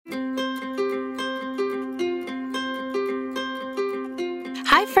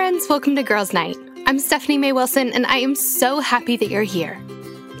Hi friends, welcome to Girls Night. I'm Stephanie Mae Wilson, and I am so happy that you're here.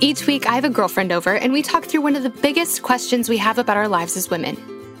 Each week I have a girlfriend over, and we talk through one of the biggest questions we have about our lives as women.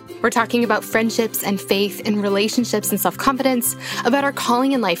 We're talking about friendships and faith and relationships and self-confidence, about our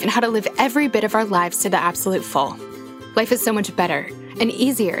calling in life and how to live every bit of our lives to the absolute full. Life is so much better and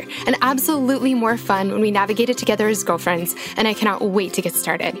easier and absolutely more fun when we navigate it together as girlfriends, and I cannot wait to get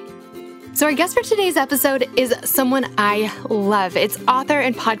started. So our guest for today's episode is someone I love. It's author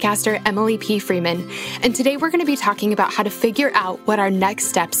and podcaster Emily P. Freeman, and today we're going to be talking about how to figure out what our next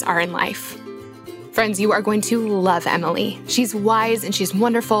steps are in life. Friends, you are going to love Emily. She's wise and she's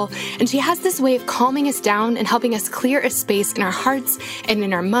wonderful, and she has this way of calming us down and helping us clear a space in our hearts and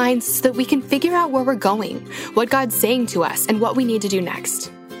in our minds so that we can figure out where we're going, what God's saying to us, and what we need to do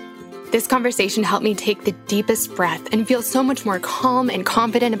next. This conversation helped me take the deepest breath and feel so much more calm and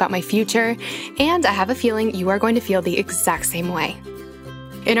confident about my future, and I have a feeling you are going to feel the exact same way.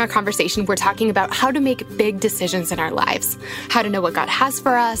 In our conversation, we're talking about how to make big decisions in our lives, how to know what God has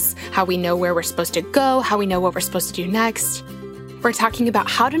for us, how we know where we're supposed to go, how we know what we're supposed to do next. We're talking about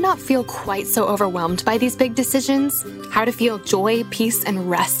how to not feel quite so overwhelmed by these big decisions, how to feel joy, peace, and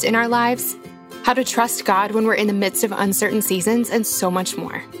rest in our lives, how to trust God when we're in the midst of uncertain seasons, and so much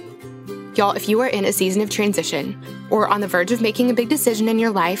more. Y'all, if you are in a season of transition, or on the verge of making a big decision in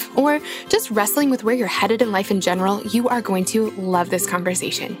your life, or just wrestling with where you're headed in life in general, you are going to love this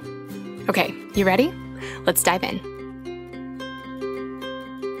conversation. Okay, you ready? Let's dive in.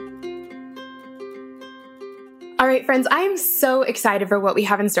 All right, friends, I am so excited for what we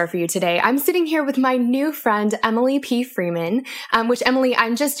have in store for you today. I'm sitting here with my new friend, Emily P. Freeman, which, Emily,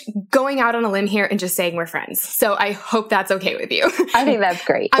 I'm just going out on a limb here and just saying we're friends. So I hope that's okay with you. I think that's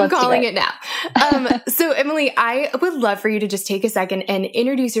great. I'm calling it now. So, Emily, I would love for you to just take a second and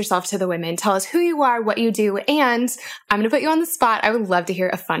introduce yourself to the women. Tell us who you are, what you do, and I'm going to put you on the spot. I would love to hear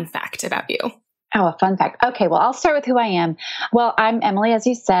a fun fact about you. Oh, a fun fact. Okay, well, I'll start with who I am. Well, I'm Emily, as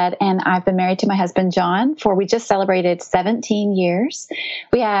you said, and I've been married to my husband, John, we just celebrated 17 years.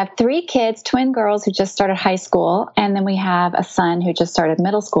 We have 3 kids, twin girls who just started high school, and then we have a son who just started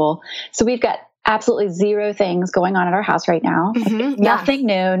middle school. So we've got absolutely 0 things going on at our house right now. Nothing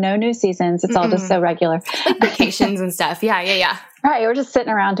new, no new seasons. It's all just so regular. Like vacations and stuff. Yeah. Right. We're just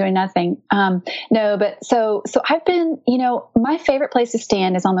sitting around doing nothing. No, but so I've been, my favorite place to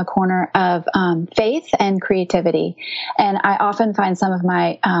stand is on the corner of faith and creativity. And I often find some of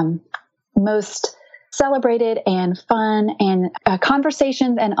my most celebrated and fun and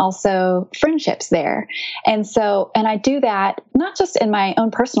conversations and also friendships there. And I do that not just in my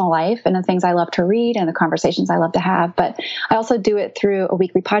own personal life and the things I love to read and the conversations I love to have, but I also do it through a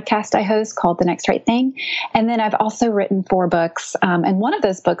weekly podcast I host called The Next Right Thing. And then I've also written 4 books. And one of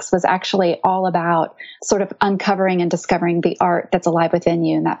those books was actually all about sort of uncovering and discovering the art that's alive within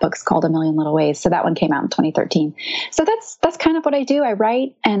you. And that book's called A Million Little Ways. So that one came out in 2013. So that's kind of what I do. I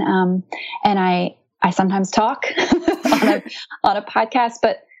write and I sometimes talk on a podcast,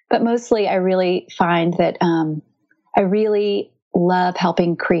 but mostly I really find that I really love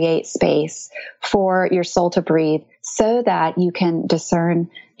helping create space for your soul to breathe so that you can discern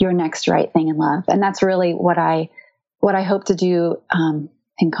your next right thing in love. And that's really what I hope to do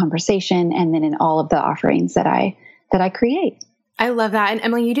in conversation and then in all of the offerings that I create. I love that. And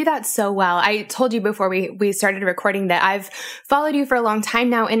Emily, you do that so well. I told you before we started recording that I've followed you for a long time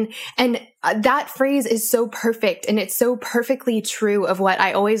now. And that phrase is so perfect. And it's so perfectly true of what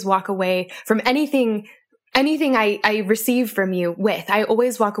I always walk away from anything I receive from you with. I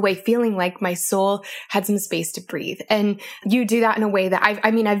always walk away feeling like my soul had some space to breathe. And you do that in a way that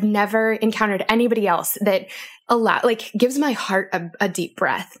I've never encountered anybody else that gives my heart a deep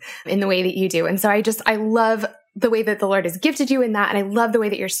breath in the way that you do. And so I love the way that the Lord has gifted you in that. And I love the way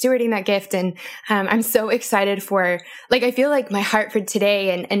that you're stewarding that gift. And I'm so excited for, I feel like my heart for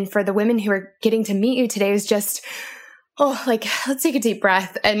today and for the women who are getting to meet you today is just, let's take a deep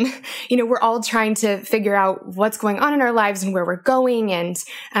breath. And, we're all trying to figure out what's going on in our lives and where we're going. And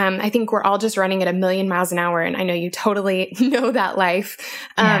I think we're all just running at 1,000,000 miles an hour. And I know you totally know that life.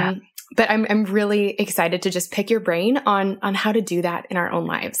 Yeah. But I'm really excited to just pick your brain on how to do that in our own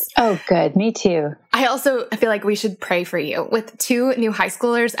lives. Oh, good. Me too. I feel like we should pray for you with 2 new high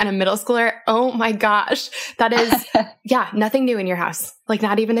schoolers and a middle schooler. Oh my gosh. That is, nothing new in your house.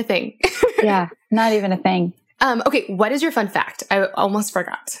 Not even a thing. Yeah, not even a thing. Okay. What is your fun fact? I almost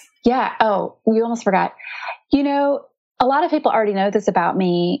forgot. Yeah. Oh, you almost forgot. A lot of people already know this about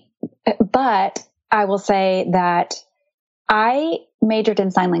me, but I will say that I majored in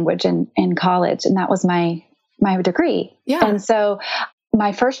sign language in college, and that was my degree. Yeah. And so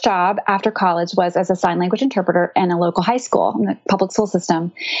my first job after college was as a sign language interpreter in a local high school in the public school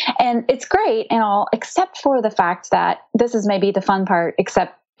system. And it's great and all, except for the fact that this is maybe the fun part,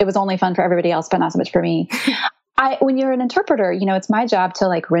 except it was only fun for everybody else, but not so much for me. When you're an interpreter, it's my job to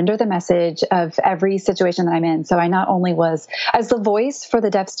like render the message of every situation that I'm in. So I not only was as the voice for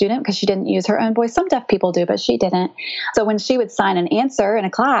the deaf student, because she didn't use her own voice. Some deaf people do, but she didn't. So when she would sign an answer in a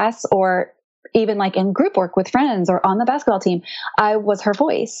class or even like in group work with friends or on the basketball team, I was her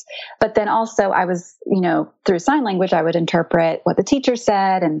voice. But then also I was, through sign language, I would interpret what the teacher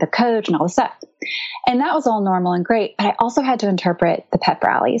said and the coach and all the stuff. And that was all normal and great. But I also had to interpret the pep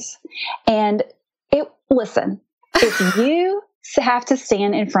rallies. And listen, if you have to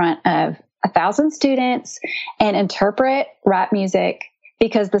stand in front of 1,000 students and interpret rap music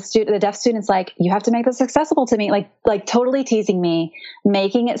because the deaf student's like, you have to make this accessible to me, like totally teasing me,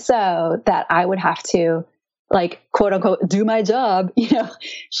 making it so that I would have to like, quote unquote, do my job,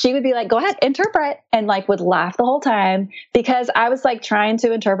 she would be like, go ahead, interpret, and like would laugh the whole time because I was like trying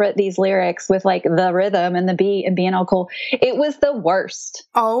to interpret these lyrics with like the rhythm and the beat and being all cool. It was the worst.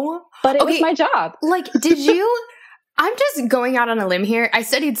 Oh, but it was my job. Like, did you... I'm just going out on a limb here. I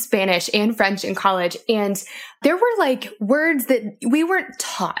studied Spanish and French in college, and there were like words that we weren't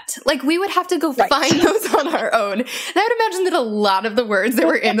taught. Like we would have to go find those on our own. And I would imagine that a lot of the words that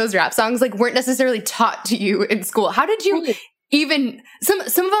were in those rap songs like weren't necessarily taught to you in school. How did you even some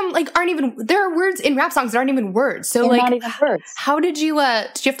of them like aren't even, there are words in rap songs that aren't even words. So they're like not even words. How did you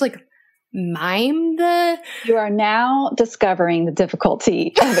have to like mime You are now discovering the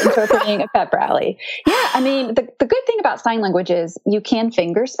difficulty of interpreting a pep rally. Yeah, I mean, the good thing about sign language is you can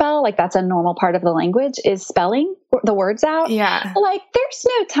finger spell, like that's a normal part of the language, is spelling the words out. Yeah. But like there's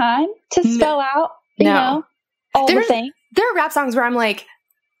no time to spell out, all the things. There are rap songs where I'm like,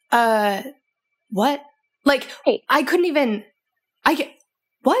 what? Like, I couldn't even,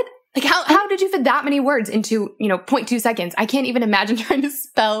 what? Like, how did you fit that many words into, 0.2 seconds? I can't even imagine trying to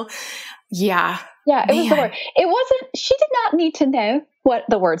spell. Yeah. Yeah, it was the word. It wasn't, she did not need to know what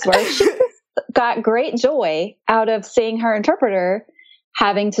the words were. She just got great joy out of seeing her interpreter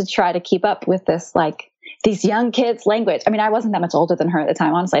having to try to keep up with this, like, these young kids' language. I mean, I wasn't that much older than her at the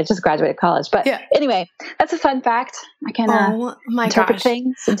time, honestly. I just graduated college. But anyway, that's a fun fact. I can interpret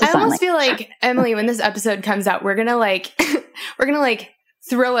things into I almost feel like, Emily, when this episode comes out, we're going to, like,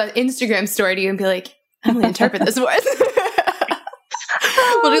 throw an Instagram story to you and be like, Emily, interpret this word.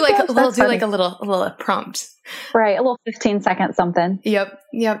 We'll do like a little prompt. Right. A little 15-second something. Yep.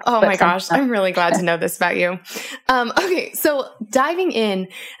 Oh my gosh. I'm really glad to know this about you. Okay. So diving in.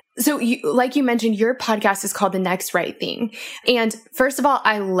 So like you mentioned, your podcast is called The Next Right Thing. And first of all,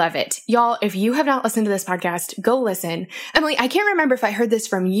 I love it. Y'all, if you have not listened to this podcast, go listen. Emily, I can't remember if I heard this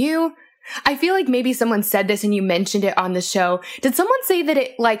from you. I feel like maybe someone said this and you mentioned it on the show. Did someone say that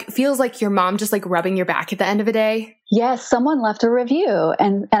it like feels like your mom just like rubbing your back at the end of a day? Yes, someone left a review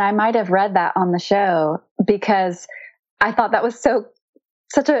and I might have read that on the show because I thought that was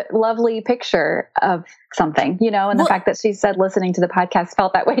such a lovely picture of something, and the fact that she said listening to the podcast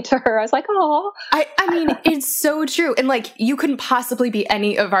felt that way to her. I was like, oh, I mean, it's so true. And like, you couldn't possibly be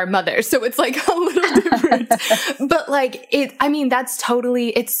any of our mothers. So it's like a little different, but like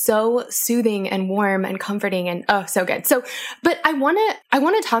it's so soothing and warm and comforting and oh, so good. So, but I want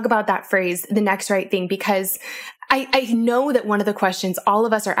to talk about that phrase, the next right thing, because I know that one of the questions all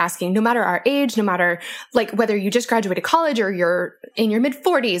of us are asking, no matter our age, no matter like whether you just graduated college or you're in your mid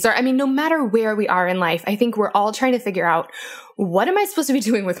 40s, or I mean, no matter where we are in life, I think we're all trying to figure out, what am I supposed to be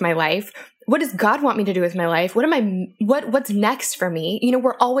doing with my life? What does God want me to do with my life? What's next for me?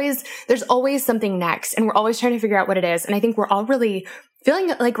 There's always something next, and we're always trying to figure out what it is. And I think we're all really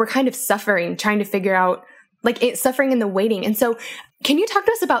feeling like we're kind of suffering, trying to figure out suffering in the waiting. And so can you talk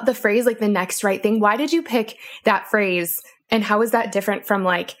to us about the phrase, like the next right thing? Why did you pick that phrase? And how is that different from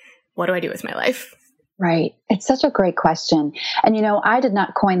like, what do I do with my life? Right. It's such a great question. And, I did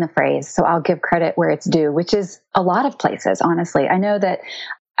not coin the phrase, so I'll give credit where it's due, which is a lot of places, honestly. I know that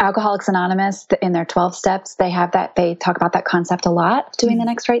Alcoholics Anonymous, in their 12 steps, they talk about that concept a lot, doing the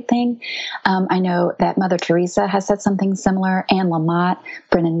next right thing. I know that Mother Teresa has said something similar, Anne Lamott,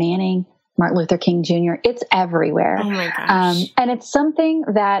 Brennan Manning, Martin Luther King Jr. It's everywhere. Oh my gosh. And it's something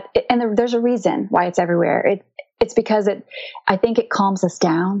that, and there's a reason why it's everywhere. It's because I think it calms us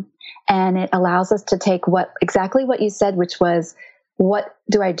down and it allows us to take exactly what you said, which was, what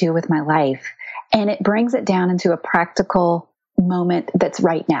do I do with my life? And it brings it down into a practical moment that's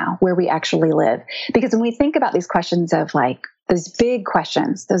right now where we actually live. Because when we think about these questions of like those big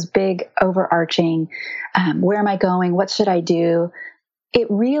questions, those big overarching, where am I going? What should I do? It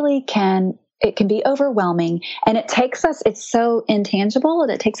really can it can be overwhelming, and it's so intangible,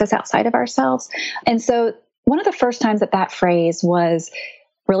 and it takes us outside of ourselves. And so one of the first times that phrase was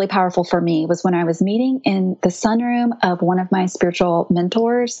really powerful for me was when I was meeting in the sunroom of one of my spiritual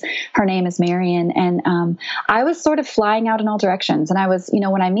mentors. Her name is Marion. And I was sort of flying out in all directions. And I was,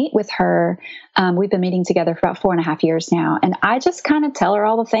 when I meet with her, we've been meeting together for about 4.5 years now. And I just kind of tell her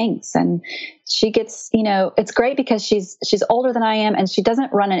all the things. And she gets, it's great because she's older than I am, and she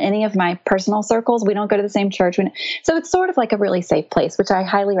doesn't run in any of my personal circles. We don't go to the same church. So it's sort of like a really safe place, which I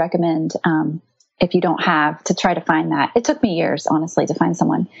highly recommend, if you don't have, to try to find that. It took me years, honestly, to find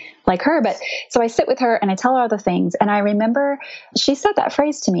someone like her. But so I sit with her and I tell her all the things. And I remember she said that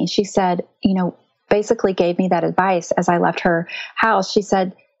phrase to me. She said, basically gave me that advice as I left her house. She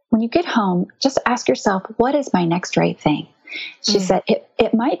said, when you get home, just ask yourself, what is my next right thing? She said,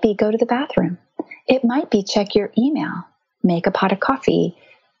 it might be go to the bathroom. It might be check your email, make a pot of coffee,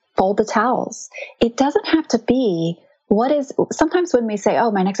 fold the towels. It doesn't have to be sometimes when we say,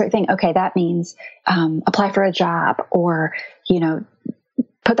 oh, my next right thing, okay, that means apply for a job or,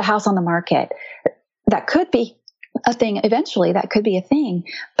 put the house on the market. That could be a thing. Eventually, that could be a thing.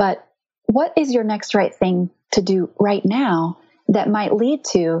 But what is your next right thing to do right now that might lead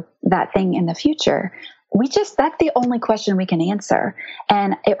to that thing in the future? That's the only question we can answer.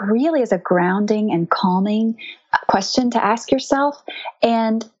 And it really is a grounding and calming question to ask yourself.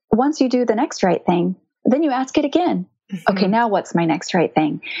 And once you do the next right thing, then you ask it again. Okay, now what's my next right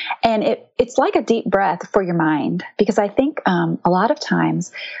thing? And it's like a deep breath for your mind, because I think a lot of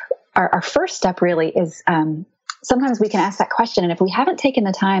times our first step really is sometimes we can ask that question. And if we haven't taken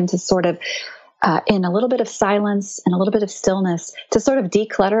the time to sort of, in a little bit of silence and a little bit of stillness, to sort of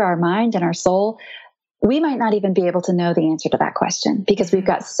declutter our mind and our soul, we might not even be able to know the answer to that question because we've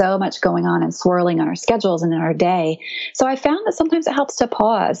got so much going on and swirling on our schedules and in our day. So I found that sometimes it helps to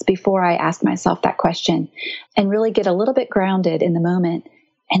pause before I ask myself that question and really get a little bit grounded in the moment,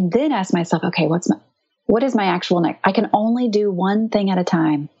 and then ask myself, okay, what is my actual next? I can only do one thing at a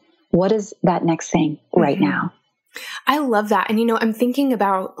time. What is that next thing right now? I love that. And, I'm thinking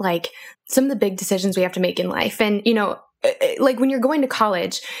about like some of the big decisions we have to make in life. And, like when you're going to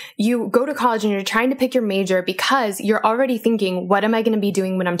college, you go to college and you're trying to pick your major because you're already thinking, what am I going to be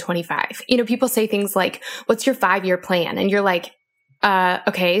doing when I'm 25? People say things like, what's your 5-year plan? And you're like,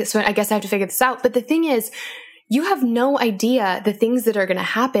 okay, so I guess I have to figure this out. But the thing is, you have no idea the things that are going to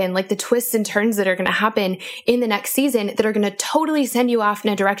happen, like the twists and turns that are going to happen in the next season that are going to totally send you off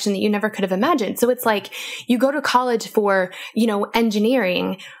in a direction that you never could have imagined. So it's like you go to college for,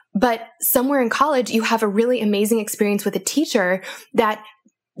 engineering, but somewhere in college, you have a really amazing experience with a teacher that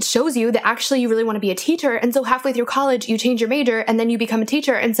shows you that actually you really want to be a teacher. And so halfway through college, you change your major and then you become a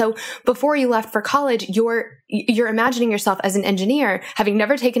teacher. And so before you left for college, you're imagining yourself as an engineer, having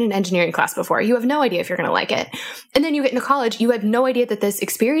never taken an engineering class before. You have no idea if you're going to like it. And then you get into college, you have no idea that this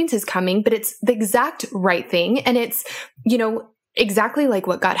experience is coming, but it's the exact right thing. And it's, exactly like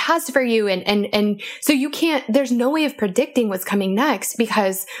what God has for you. And so there's no way of predicting what's coming next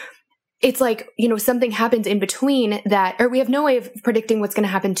because it's like, something happens in between that, or we have no way of predicting what's going to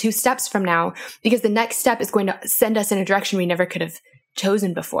happen 2 steps from now because the next step is going to send us in a direction we never could have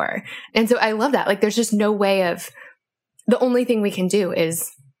chosen before. And so I love that. Like there's just no way the only thing we can do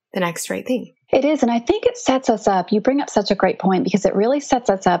is the next right thing. It is. And I think it sets us up. You bring up such a great point because it really sets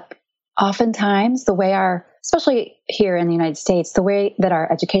us up oftentimes the way especially here in the United States, the way that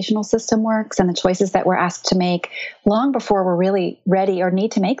our educational system works and the choices that we're asked to make long before we're really ready or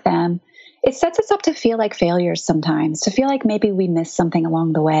need to make them, it sets us up to feel like failures sometimes, to feel like maybe we missed something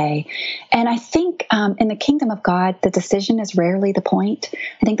along the way. And I think in the kingdom of God, the decision is rarely the point.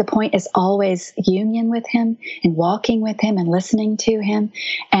 I think the point is always union with Him and walking with Him and listening to Him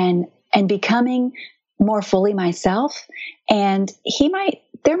and becoming more fully myself. And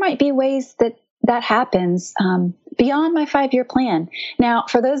there might be ways that happens beyond my 5-year plan. Now,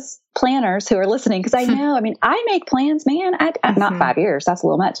 for those planners who are listening, because I make plans, man. I'm not 5 years. That's a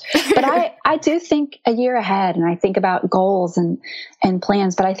little much. But I do think a year ahead, and I think about goals and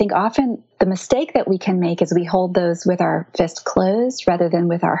plans. But I think often the mistake that we can make is we hold those with our fist closed rather than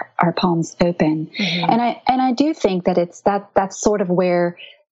with our palms open. And I do think that that's sort of where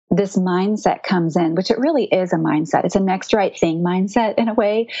this mindset comes in, which it really is a mindset. It's a next right thing mindset in a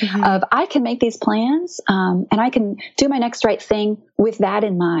way of I can make these plans and I can do my next right thing with that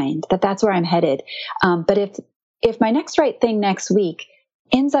in mind, that's where I'm headed. But if my next right thing next week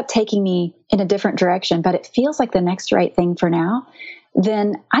ends up taking me in a different direction, but it feels like the next right thing for now,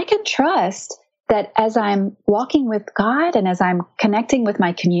 then I can trust that as I'm walking with God and as I'm connecting with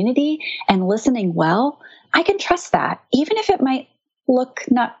my community and listening well, I can trust that, even if it might look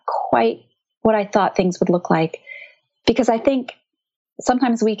not quite what I thought things would look like. Because I think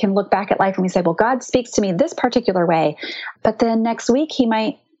sometimes we can look back at life and we say, well, God speaks to me this particular way, but then next week he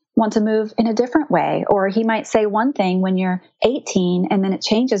might want to move in a different way, or he might say one thing when you're 18 and then it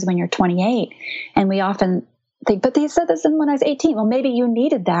changes when you're 28. And we often think, but he said this when I was 18. Well, maybe you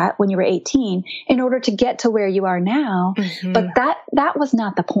needed that when you were 18 in order to get to where you are now. Mm-hmm. But that was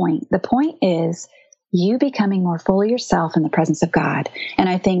not the point. The point is you becoming more fully yourself in the presence of God. And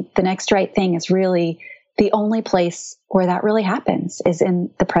I think the next right thing is really the only place where that really happens is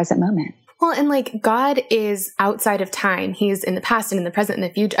in the present moment. Well, and like God is outside of time. He's in the past and in the present and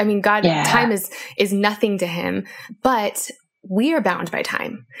the future. I mean, God, time is nothing to him, but we are bound by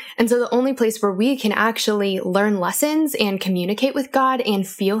time. And so the only place where we can actually learn lessons and communicate with God and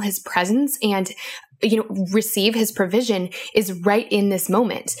feel his presence and, receive his provision is right in this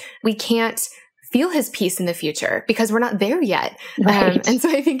moment. We can't feel his peace in the future because we're not there yet. Right. And so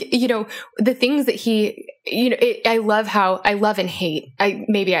I think, the things that he, I love and hate.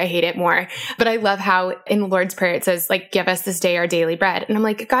 Maybe I hate it more, but I love how in the Lord's Prayer it says, like, give us this day our daily bread. And I'm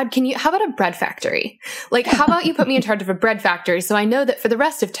like, God, how about a bread factory? Like, how about you put me in charge of a bread factory so I know that for the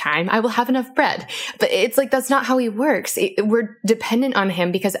rest of time I will have enough bread? But it's like, that's not how he works. We're dependent on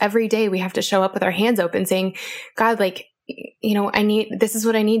him because every day we have to show up with our hands open saying, God, like, this is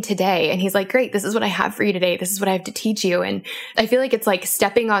what I need today. And he's like, great, this is what I have for you today. This is what I have to teach you. And I feel like it's like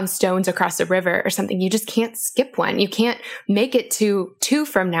stepping on stones across a river or something. You just can't skip one. You can't make it to 2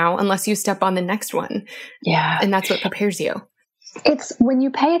 from now unless you step on the next one. Yeah. And that's what prepares you. It's when you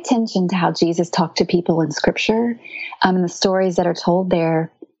pay attention to how Jesus talked to people in scripture, and the stories that are told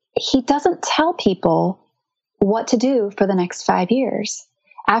there, he doesn't tell people what to do for the next 5 years.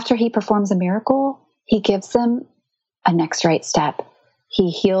 After he performs a miracle, he gives them a next right step. He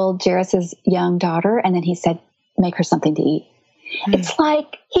healed Jairus' young daughter, and then he said, make her something to eat. Mm-hmm. It's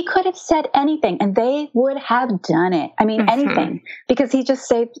like he could have said anything and they would have done it. I mean, anything, because he just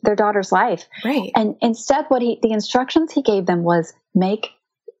saved their daughter's life. Right. And instead, the instructions he gave them was make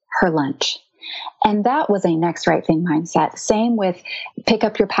her lunch. And that was a next right thing mindset. Same with pick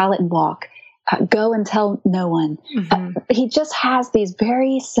up your pallet and walk. Go and tell no one. Mm-hmm. He just has these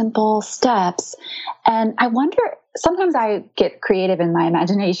very simple steps. And I wonder, sometimes I get creative in my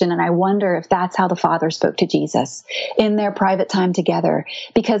imagination and I wonder if that's how the Father spoke to Jesus in their private time together.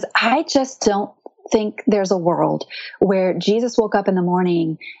 Because I just don't think there's a world where Jesus woke up in the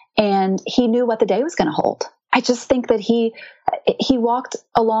morning and he knew what the day was going to hold. I just think that he walked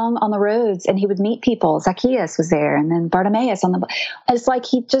along on the roads and he would meet people. Zacchaeus was there, and then Bartimaeus it's like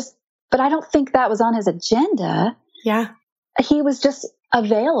but I don't think that was on his agenda. Yeah. He was just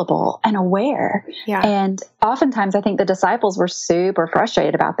available and aware. Yeah. And oftentimes I think the disciples were super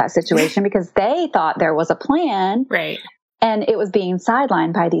frustrated about that situation because they thought there was a plan. Right. And it was being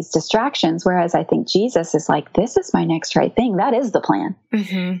sidelined by these distractions. Whereas I think Jesus is like, this is my next right thing. That is the plan.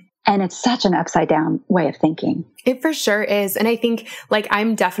 Mm-hmm. And it's such an upside down way of thinking. It for sure is. And I think like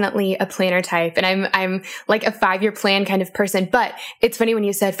I'm definitely a planner type and I'm like a 5-year plan kind of person. But it's funny when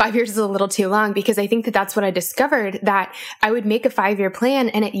you said 5 years is a little too long, because I think that that's what I discovered, that I would make a 5-year plan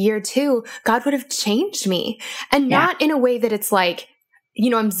and at year 2, God would have changed me, and not in a way that it's like,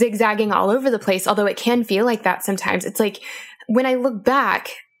 I'm zigzagging all over the place, although it can feel like that sometimes. It's like when I look back,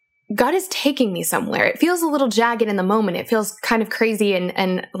 God is taking me somewhere. It feels a little jagged in the moment. It feels kind of crazy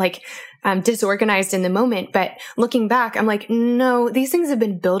and like disorganized in the moment. But looking back, I'm like, no, these things have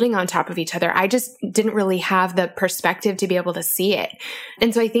been building on top of each other. I just didn't really have the perspective to be able to see it.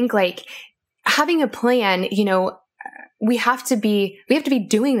 And so I think like having a plan, we have to be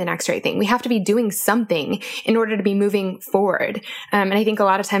doing the next right thing. We have to be doing something in order to be moving forward. And I think a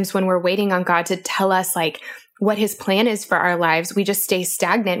lot of times when we're waiting on God to tell us like what his plan is for our lives, we just stay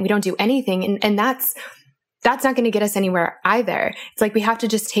stagnant. We don't do anything. And that's not going to get us anywhere either. It's like we have to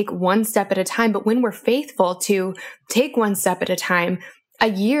just take one step at a time. But when we're faithful to take one step at a time,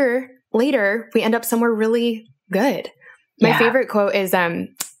 a year later, we end up somewhere really good. My favorite quote is,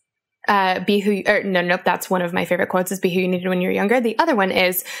 that's one of my favorite quotes, is be who you needed when you were younger. The other one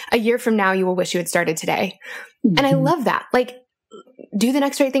is, a year from now, you will wish you had started today. Mm-hmm. And I love that. Like, do the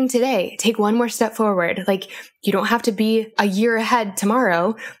next right thing today. Take one more step forward. Like, you don't have to be a year ahead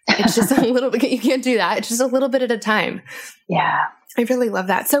tomorrow. It's just a little bit, you can't do that. It's just a little bit at a time. Yeah. I really love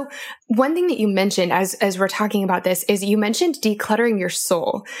that. So one thing that you mentioned as we're talking about this is you mentioned decluttering your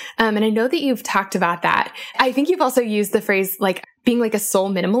soul. And I know that you've talked about that. I think you've also used the phrase like being like a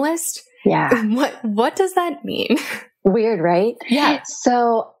soul minimalist. Yeah. What does that mean? Weird, right? Yeah.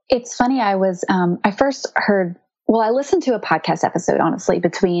 So it's funny. I first heard Well, I listened to a podcast episode, honestly,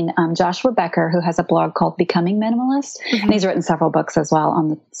 between Joshua Becker, who has a blog called Becoming Minimalist, and he's written several books as well on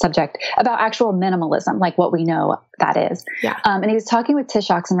the subject about actual minimalism, like what we know that is. Yeah. And he was talking with Tish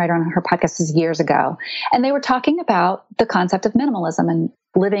Oxenreider on her podcast this years ago, and they were talking about the concept of minimalism and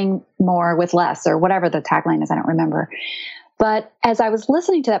living more with less, or whatever the tagline is. I don't remember. But as I was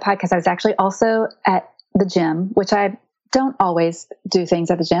listening to that podcast, I was actually also at the gym, which I don't always do things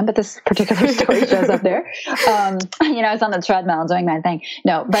at the gym, but this particular story shows up there. I was on the treadmill doing my thing.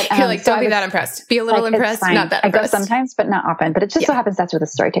 No, but you're like, don't be that impressed. Be a little impressed, not that impressed. I go sometimes, but not often. But it just so happens that's where the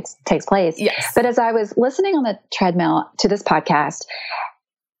story takes place. Yes. But as I was listening on the treadmill to this podcast,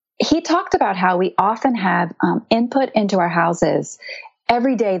 he talked about how we often have input into our houses.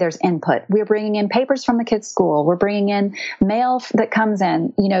 Every day there's input. We're bringing in papers from the kids' school. We're bringing in mail that comes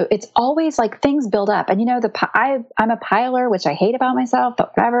in. It's always like things build up. And I'm a piler, which I hate about myself,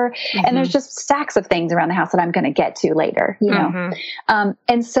 but whatever. Mm-hmm. And there's just stacks of things around the house that I'm going to get to later.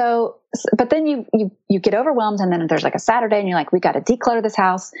 And so, but then you get overwhelmed, and then there's like a Saturday, and you're like, we got to declutter this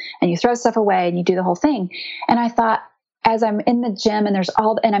house, and you throw stuff away, and you do the whole thing. And I thought, as I'm in the gym,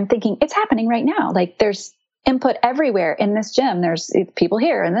 and I'm thinking, it's happening right now. Like there's input everywhere in this gym. There's people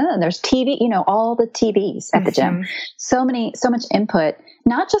here, and then there's TV, all the TVs at the gym. So much input,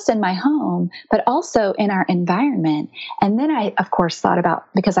 not just in my home, but also in our environment. And then I, of course, thought about,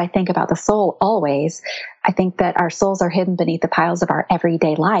 because I think about the soul always, I think that our souls are hidden beneath the piles of our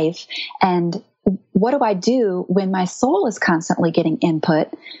everyday life. And what do I do when my soul is constantly getting input?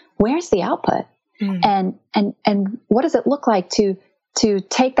 Where's the output? And what does it look like to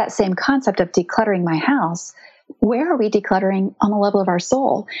take that same concept of decluttering my house? Where are we decluttering on the level of our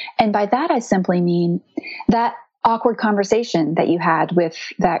soul? And by that, I simply mean that awkward conversation that you had with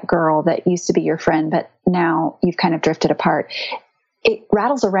that girl that used to be your friend, but now you've kind of drifted apart. It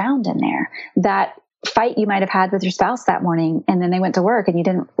rattles around in there. That fight you might have had with your spouse that morning, and then they went to work and you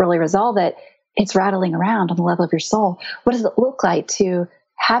didn't really resolve it. It's rattling around on the level of your soul. What does it look like to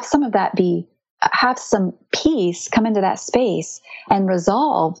have some of that have some peace come into that space and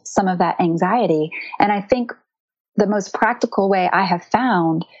resolve some of that anxiety? And I think the most practical way I have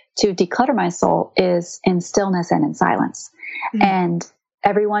found to declutter my soul is in stillness and in silence. And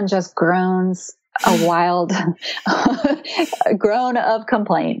everyone just groans a wild groan of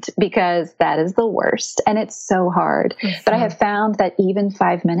complaint, because that is the worst. And it's so hard. But I have found that even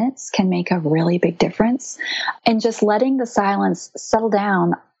 5 minutes can make a really big difference. And just letting the silence settle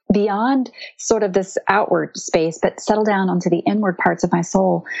down beyond sort of this outward space, but settle down onto the inward parts of my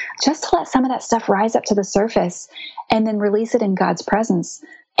soul, just to let some of that stuff rise up to the surface and then release it in God's presence.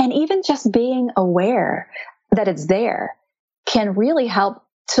 And even just being aware that it's there can really help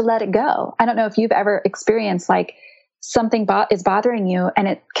to let it go. I don't know if you've ever experienced like something is bothering you and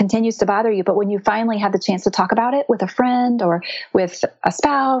it continues to bother you, but when you finally have the chance to talk about it with a friend or with a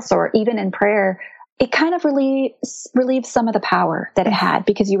spouse or even in prayer, it kind of relieves some of the power that it had,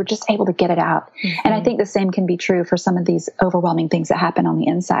 because you were just able to get it out. And I think the same can be true for some of these overwhelming things that happen on the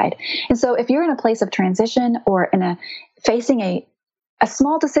inside. And so if you're in a place of transition or facing a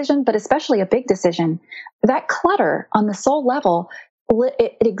small decision, but especially a big decision, that clutter on the soul level,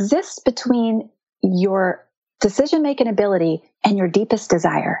 it exists between your decision-making ability and your deepest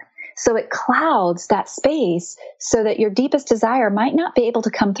desire. So it clouds that space so that your deepest desire might not be able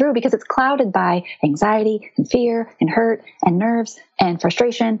to come through, because it's clouded by anxiety and fear and hurt and nerves and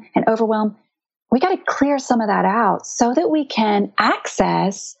frustration and overwhelm. We got to clear some of that out so that we can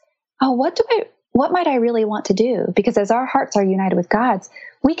access, what might I really want to do? Because as our hearts are united with God's,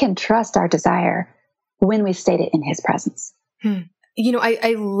 we can trust our desire when we state it in His presence.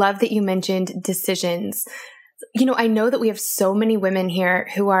 I love that you mentioned decisions. I know that we have so many women here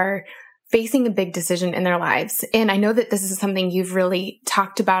who are facing a big decision in their lives. And I know that this is something you've really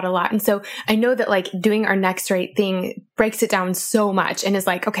talked about a lot. And so I know that like doing our next right thing breaks it down so much and is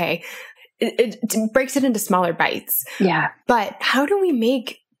like, okay, it breaks it into smaller bites. Yeah. But how do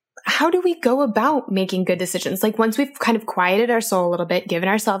we go about making good decisions? Like once we've kind of quieted our soul a little bit, given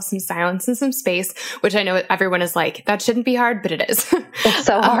ourselves some silence and some space, which I know everyone is like, that shouldn't be hard, but it is. It's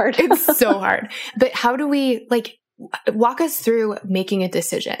so hard. It's so hard. But how do we walk us through making a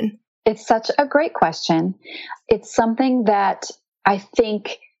decision? It's such a great question. It's something that I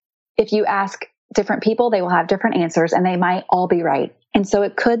think if you ask different people, they will have different answers and they might all be right. And so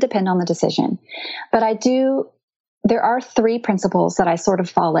it could depend on the decision. But there are 3 principles that I sort of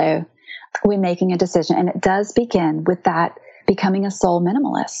follow when making a decision. And it does begin with that becoming a soul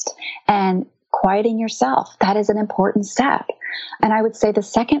minimalist and quieting yourself. That is an important step. And I would say the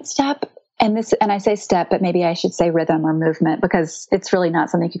second step, and I say step, but maybe I should say rhythm or movement, because it's really not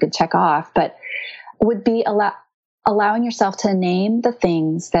something you could check off, but would be allowing yourself to name the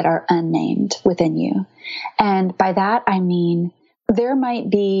things that are unnamed within you. And by that, I mean, there might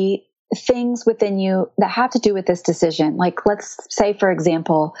be things within you that have to do with this decision. Like, let's say, for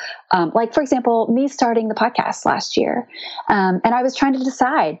example, me starting the podcast last year. And I was trying to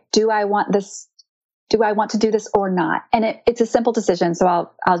decide, do I want to do this or not? And it's a simple decision. So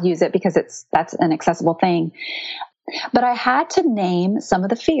I'll use it because that's an accessible thing. But I had to name some of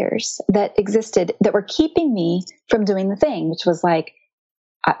the fears that existed that were keeping me from doing the thing, which was like,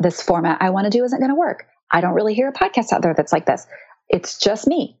 this format I want to do isn't going to work. I don't really hear a podcast out there that's like this. It's just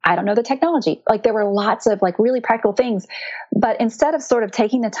me. I don't know the technology. Like, there were lots of like really practical things. But instead of sort of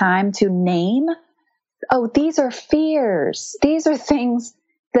taking the time to name, oh, these are fears. These are things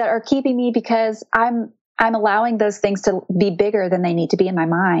that are keeping me because I'm allowing those things to be bigger than they need to be in my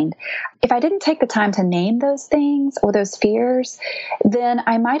mind. If I didn't take the time to name those things or those fears, then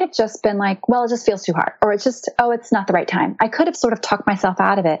I might have just been like, well, it just feels too hard, or it's just, oh, it's not the right time. I could have sort of talked myself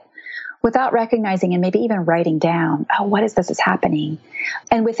out of it without recognizing and maybe even writing down, oh, what is this is happening?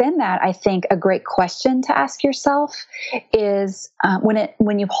 And within that, I think a great question to ask yourself is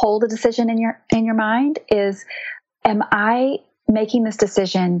when you hold a decision in your mind is, am I making this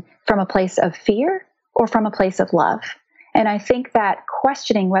decision from a place of fear or from a place of love? And I think that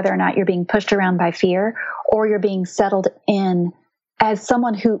questioning whether or not you're being pushed around by fear or you're being settled in as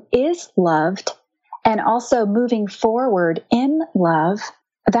someone who is loved and also moving forward in love,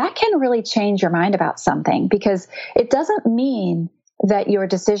 that can really change your mind about something, because it doesn't mean that your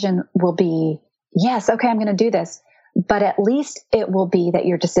decision will be, yes, okay, I'm going to do this. But at least it will be that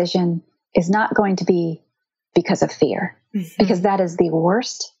your decision is not going to be because of fear, because that is the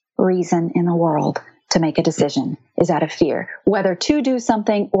worst reason in the world to make a decision, is out of fear, whether to do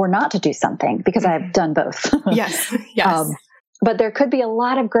something or not to do something, because I've done both. Yes. But there could be a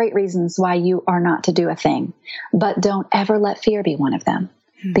lot of great reasons why you are not to do a thing, but don't ever let fear be one of them,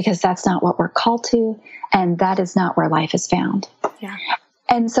 because that's not what we're called to. And that is not where life is found. Yeah.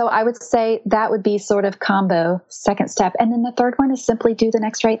 And so I would say that would be sort of combo second step. And then the third one is simply do the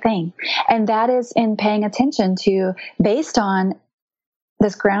next right thing. And that is in paying attention to, based on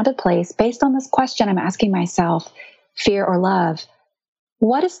this grounded place, based on this question I'm asking myself, fear or love,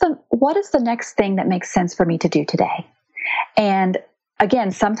 what is the next thing that makes sense for me to do today? And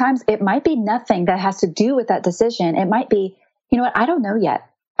again, sometimes it might be nothing that has to do with that decision. It might be, you know what, I don't know yet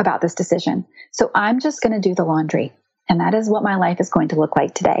about this decision, so I'm just going to do the laundry. And that is what my life is going to look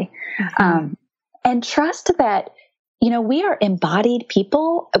like today. And trust that, we are embodied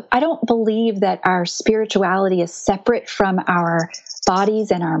people. I don't believe that our spirituality is separate from our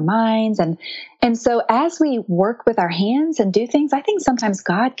bodies and our minds. And so as we work with our hands and do things, I think sometimes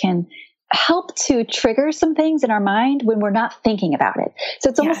God can help to trigger some things in our mind when we're not thinking about it. So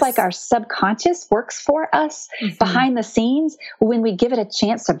it's almost like our subconscious works for us behind the scenes when we give it a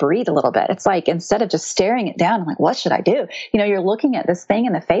chance to breathe a little bit. It's like, instead of just staring it down, I'm like, what should I do? You're looking at this thing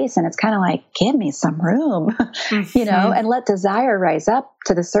in the face and it's kind of like, give me some room, and let desire rise up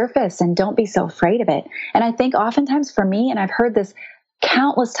to the surface and don't be so afraid of it. And I think oftentimes for me, and I've heard this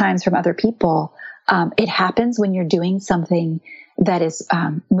countless times from other people, it happens when you're doing something that is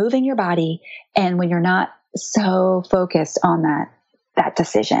moving your body, and when you're not so focused on that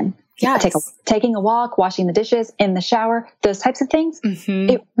decision. Yes. Taking a walk, washing the dishes, in the shower, those types of things,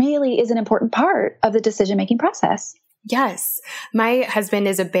 it really is an important part of the decision-making process. Yes. My husband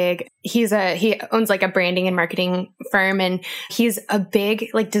is he owns like a branding and marketing firm, and he's a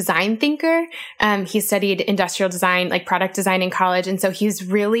big like design thinker. He studied industrial design, like product design in college. And so he's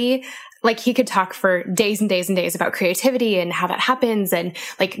really like, he could talk for days and days and days about creativity and how that happens, and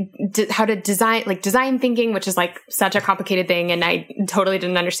like how to design thinking, which is like such a complicated thing. And I totally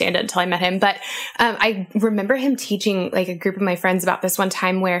didn't understand it until I met him. But I remember him teaching like a group of my friends about this one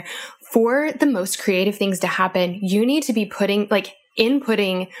time, where for the most creative things to happen, you need to be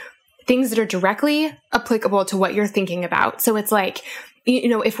inputting things that are directly applicable to what you're thinking about. So it's like,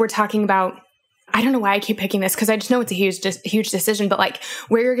 if we're talking about, I don't know why I keep picking this, because I just know it's a huge decision, but like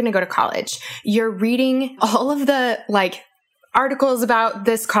where you're going to go to college, you're reading all of the like articles about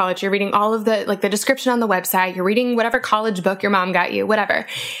this college. You're reading all of the like the description on the website. You're reading whatever college book your mom got you, whatever.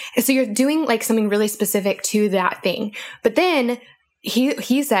 So you're doing like something really specific to that thing. But then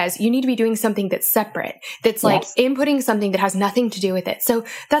he says you need to be doing something that's separate, that's like inputting something that has nothing to do with it. So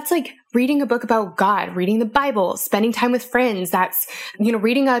that's like reading a book about God, reading the Bible, spending time with friends. That's,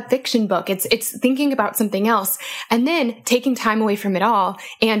 reading a fiction book. It's thinking about something else, and then taking time away from it all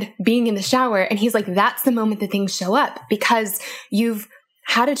and being in the shower. And he's like, that's the moment that things show up, because you've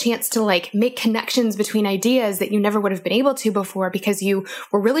had a chance to like make connections between ideas that you never would have been able to before because you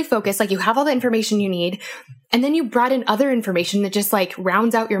were really focused, like you have all the information you need. And then you brought in other information that just like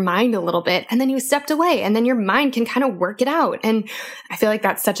rounds out your mind a little bit. And then you stepped away and then your mind can kind of work it out. And I feel like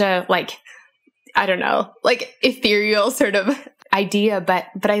that's such a like, I don't know, like ethereal sort of idea, but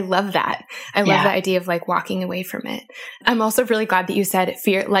I love that. I love the idea of like walking away from it. I'm also really glad that you said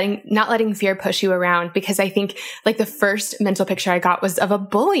not letting fear push you around, because I think like the first mental picture I got was of a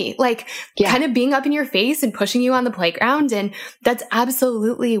bully, like kind of being up in your face and pushing you on the playground. And that's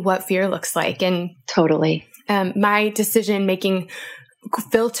absolutely what fear looks like. And totally. My decision-making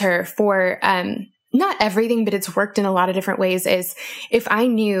filter for, not everything, but it's worked in a lot of different ways, is if I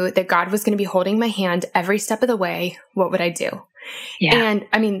knew that God was going to be holding my hand every step of the way, what would I do? Yeah. And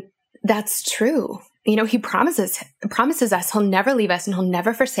I mean, that's true. You know, he promises us he'll never leave us and he'll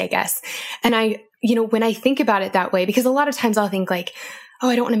never forsake us. And when I think about it that way, because a lot of times I'll think like, oh,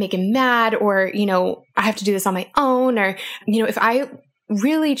 I don't want to make him mad, or, I have to do this on my own, or, if I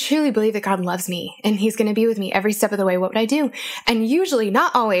really truly believe that God loves me and he's going to be with me every step of the way, what would I do? And usually,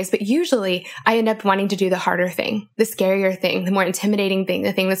 not always, but usually I end up wanting to do the harder thing, the scarier thing, the more intimidating thing,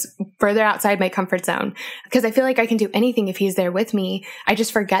 the thing that's further outside my comfort zone. Because I feel like I can do anything if he's there with me. I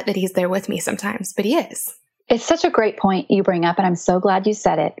just forget that he's there with me sometimes, but he is. It's such a great point you bring up. And I'm so glad you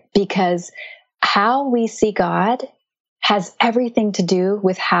said it, because how we see God has everything to do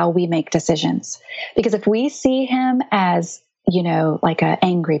with how we make decisions. Because if we see him as like an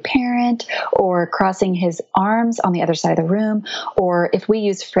angry parent, or crossing his arms on the other side of the room, or if we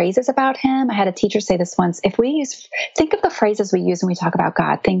use phrases about him, I had a teacher say this once, think of the phrases we use when we talk about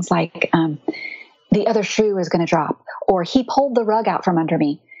God, things like, the other shoe is going to drop, or he pulled the rug out from under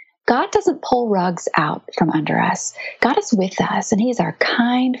me. God doesn't pull rugs out from under us. God is with us, and he is our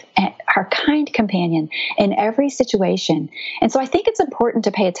kind companion in every situation. And so I think it's important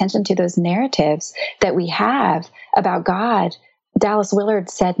to pay attention to those narratives that we have about God. Dallas Willard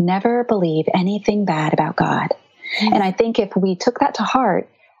said, never believe anything bad about God. Mm-hmm. And I think if we took that to heart,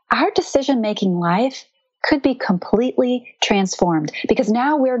 our decision-making life could be completely transformed, because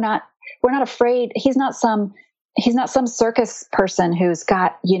now we're not afraid. He's not some circus person who's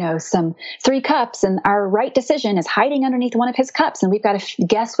got, some 3 cups, and our right decision is hiding underneath one of his cups, and we've got to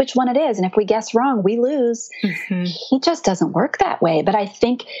guess which one it is. And if we guess wrong, we lose. Mm-hmm. He just doesn't work that way. But I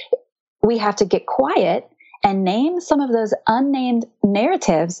think we have to get quiet and name some of those unnamed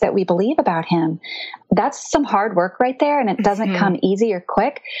narratives that we believe about him. That's some hard work right there, and it doesn't come easy or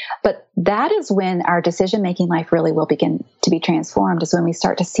quick. But that is when our decision-making life really will begin to be transformed, is when we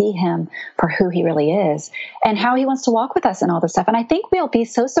start to see him for who he really is and how he wants to walk with us and all this stuff. And I think we'll be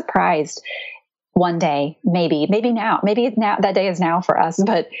so surprised one day, maybe now that day is now for us.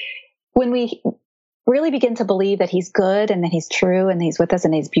 But when we really begin to believe that he's good and that he's true and that he's with us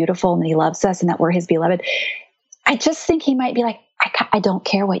and he's beautiful and that he loves us and that we're his beloved, I just think he might be like, I don't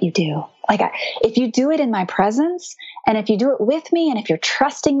care what you do. Like, if you do it in my presence, and if you do it with me, and if you're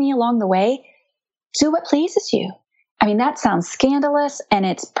trusting me along the way, do what pleases you. I mean, that sounds scandalous, and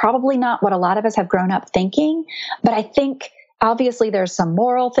it's probably not what a lot of us have grown up thinking. But I think obviously there's some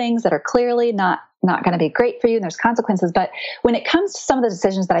moral things that are clearly not going to be great for you, and there's consequences. But when it comes to some of the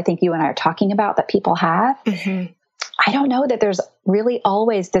decisions that I think you and I are talking about that people have, I don't know that there's really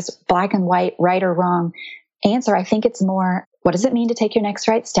always this black and white, right or wrong answer. I think it's more, what does it mean to take your next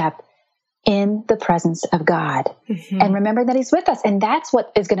right step in the presence of God? And remember that he's with us. And that's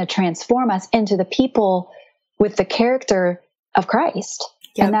what is going to transform us into the people with the character of Christ.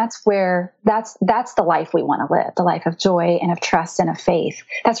 Yep. And that's the life we want to live, the life of joy and of trust and of faith.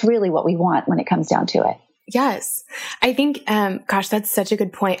 That's really what we want when it comes down to it. Yes. I think, that's such a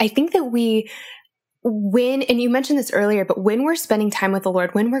good point. I think that and you mentioned this earlier, but when we're spending time with the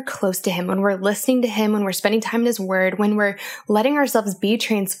Lord, when we're close to him, when we're listening to him, when we're spending time in his word, when we're letting ourselves be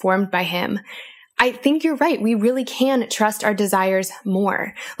transformed by him, I think you're right. We really can trust our desires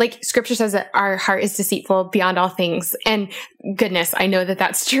more. Like scripture says that our heart is deceitful beyond all things. And goodness, I know that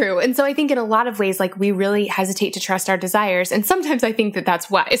that's true. And so I think in a lot of ways, like we really hesitate to trust our desires. And sometimes I think that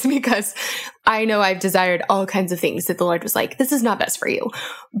that's wise, because I know I've desired all kinds of things that the Lord was like, this is not best for you.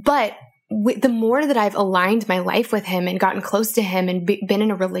 But the more that I've aligned my life with him and gotten close to him and been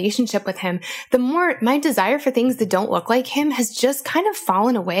in a relationship with him, the more my desire for things that don't look like him has just kind of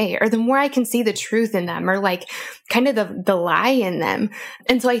fallen away, or the more I can see the truth in them, or like kind of the lie in them.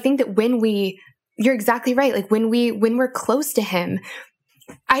 And so I think that you're exactly right. Like when we're close to him,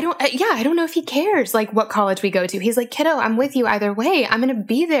 I don't know if he cares like what college we go to. He's like, kiddo, I'm with you either way. I'm going to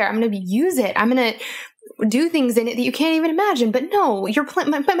be there. I'm going to use it. I'm going to do things in it that you can't even imagine. But no, your plan,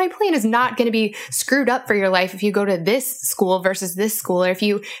 my plan is not going to be screwed up for your life if you go to this school versus this school, or if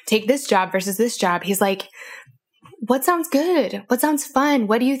you take this job versus this job. He's like, what sounds good? What sounds fun?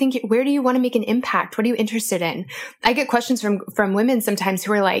 What do you think? Where do you want to make an impact? What are you interested in? I get questions from women sometimes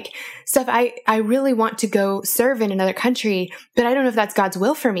who are like, Steph, I really want to go serve in another country, but I don't know if that's God's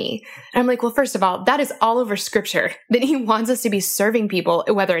will for me. And I'm like, well, first of all, that is all over scripture that he wants us to be serving people,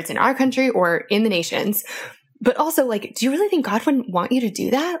 whether it's in our country or in the nations. But also, like, do you really think God wouldn't want you to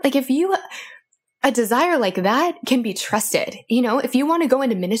do that? Like, a desire like that can be trusted. You know, if you want to go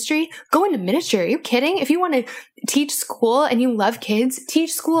into ministry, go into ministry. Are you kidding? If you want to teach school and you love kids,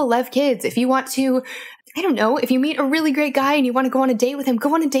 teach school, love kids. If you want to, I don't know, if you meet a really great guy and you want to go on a date with him,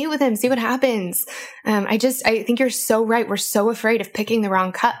 go on a date with him, see what happens. I think you're so right. We're so afraid of picking the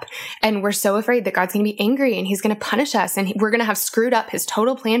wrong cup, and we're so afraid that God's going to be angry and he's going to punish us, and we're going to have screwed up his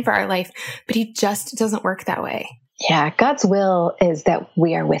total plan for our life. But he just doesn't work that way. Yeah. God's will is that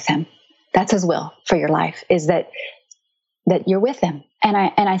we are with him. That's his will for your life, is that you're with him. And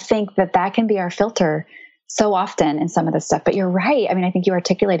I think that can be our filter so often in some of this stuff. But you're right. I mean, I think you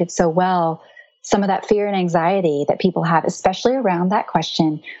articulated so well some of that fear and anxiety that people have, especially around that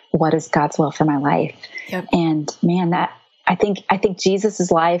question, what is God's will for my life? Yep. And man, I think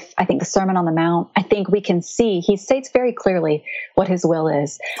Jesus's life, I think the Sermon on the Mount, I think we can see, he states very clearly what his will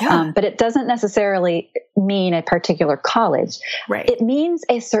is. Yeah. But it doesn't necessarily mean a particular college. Right. It means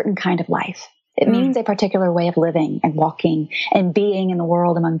a certain kind of life. It means a particular way of living and walking and being in the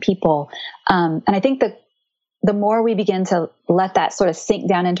world among people. And I think that the more we begin to let that sort of sink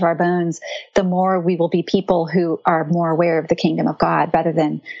down into our bones, the more we will be people who are more aware of the kingdom of God rather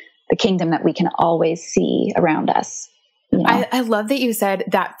than the kingdom that we can always see around us. You know? I love that you said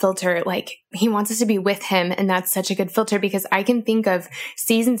that filter, like he wants us to be with him. And that's such a good filter, because I can think of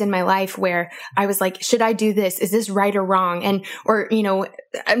seasons in my life where I was like, should I do this? Is this right or wrong? Or, you know,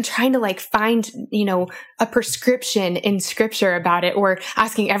 I'm trying to like find, you know, a prescription in scripture about it, or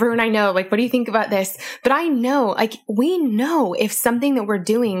asking everyone I know, like, what do you think about this? But I know, like, we know if something that we're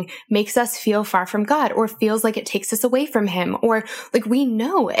doing makes us feel far from God, or feels like it takes us away from him, or like, we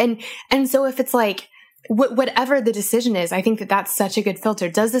know. And so if it's like, whatever the decision is, I think that that's such a good filter.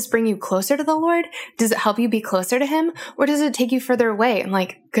 Does this bring you closer to the Lord? Does it help you be closer to him? Or does it take you further away? And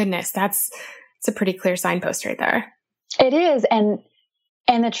like, goodness, it's a pretty clear signpost right there. It is. And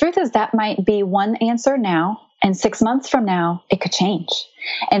the truth is that might be one answer now, and 6 months from now, it could change.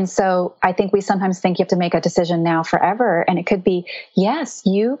 And so I think we sometimes think you have to make a decision now forever. And it could be, yes,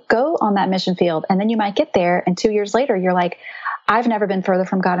 you go on that mission field, and then you might get there, and 2 years later, you're like, I've never been further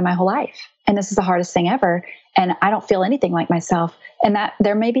from God in my whole life. And this is the hardest thing ever. And I don't feel anything like myself. And that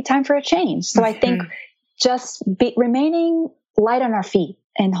there may be time for a change. So I think just remaining light on our feet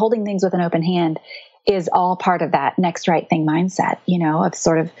and holding things with an open hand is all part of that next right thing mindset, you know, of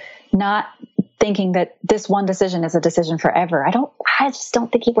sort of not thinking that this one decision is a decision forever. I just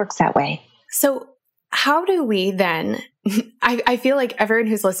don't think he works that way. So how do we then, I feel like everyone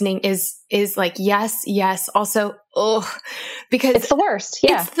who's listening is like, yes, also, because it's the worst.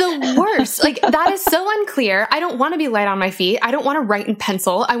 Yeah. It's the worst. Like, that is so unclear. I don't want to be light on my feet. I don't want to write in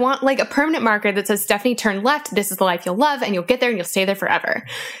pencil. I want like a permanent marker that says, Stephanie, turn left. This is the life you'll love, and you'll get there and you'll stay there forever.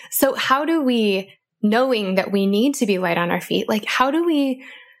 So how do we, knowing that we need to be light on our feet, like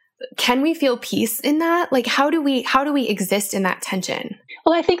can we feel peace in that? Like, how do we exist in that tension?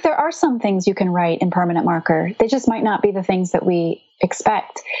 Well, I think there are some things you can write in permanent marker. They just might not be the things that we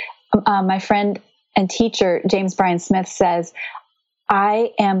expect. My friend and teacher, James Bryan Smith, says,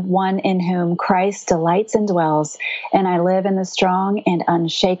 I am one in whom Christ delights and dwells, and I live in the strong and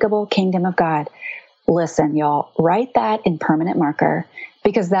unshakable kingdom of God. Listen, y'all, write that in permanent marker,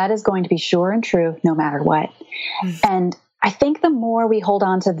 because that is going to be sure and true no matter what. And I think the more we hold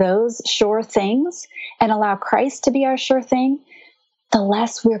on to those sure things and allow Christ to be our sure thing, the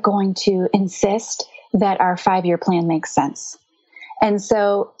less we're going to insist that our 5-year plan makes sense. And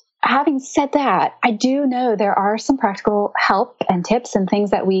so, having said that, I do know there are some practical help and tips and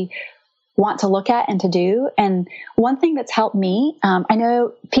things that we want to look at and to do. And one thing that's helped me, I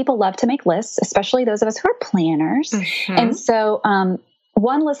know people love to make lists, especially those of us who are planners. Mm-hmm. And so,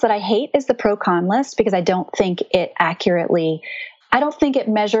 one list that I hate is the pro-con list, because I don't think it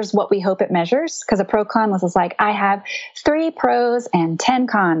measures what we hope it measures. Because a pro-con list is like, I have 3 pros and 10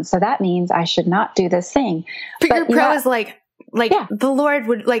 cons. So that means I should not do this thing. But your pro is like the Lord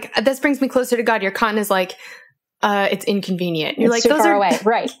would like, this brings me closer to God. Your con is like, it's inconvenient. You're it's like, too those far are away.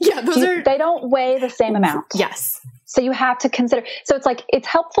 Right. Yeah. They don't weigh the same amount. Yes. So you have to consider. So it's like, it's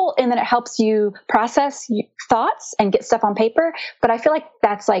helpful in that it helps you process thoughts and get stuff on paper. But I feel like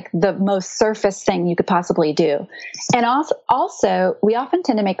that's like the most surface thing you could possibly do. And also we often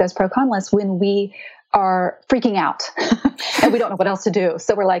tend to make those pro-con lists when we are freaking out and we don't know what else to do.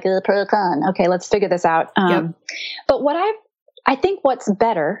 So we're like, pro-con. Okay, let's figure this out. But I think what's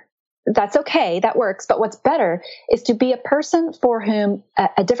better, that's okay, that works. But what's better is to be a person for whom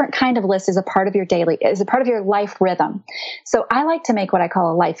a different kind of list is a part of your life rhythm. So I like to make what I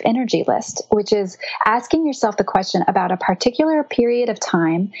call a life energy list, which is asking yourself the question about a particular period of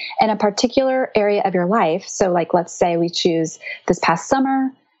time and a particular area of your life. So like, let's say we choose this past summer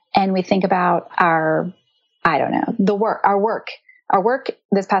and we think about our work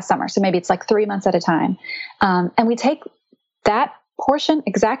this past summer. So maybe it's like 3 months at a time. And we take that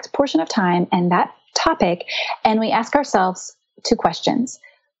exact portion of time and that topic, and we ask ourselves 2 questions.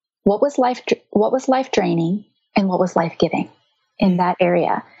 What was life draining, and what was life giving in that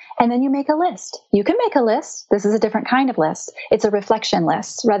area? And then you make a list. You can make a list. This is a different kind of list. It's a reflection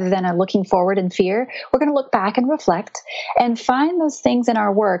list rather than a looking forward in fear. We're going to look back and reflect and find those things in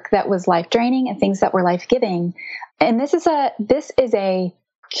our work that was life draining and things that were life giving. And this is a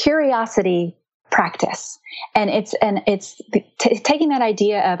curiosity practice. And it's taking that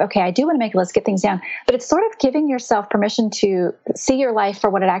idea of, okay, I do want to make a list, get things down, but it's sort of giving yourself permission to see your life for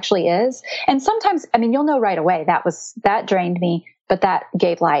what it actually is. And sometimes, you'll know right away that drained me, but that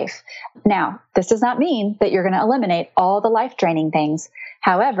gave life. Now, this does not mean that you're going to eliminate all the life draining things.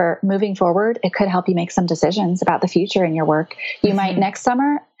 However, moving forward, it could help you make some decisions about the future in your work. You might next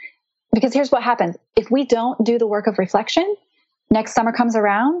summer, because here's what happens. If we don't do the work of reflection, next summer comes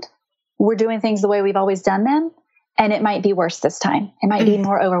around, we're doing things the way we've always done them, and it might be worse this time. It might be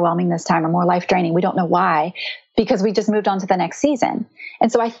more overwhelming this time or more life draining. We don't know why, because we just moved on to the next season.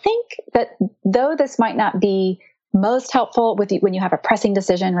 And so I think that though this might not be most helpful when you have a pressing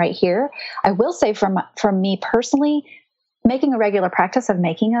decision right here, I will say from me personally, making a regular practice of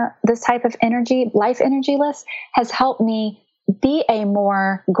making this type of life energy list has helped me be a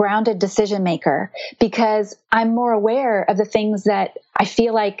more grounded decision maker, because I'm more aware of the things that I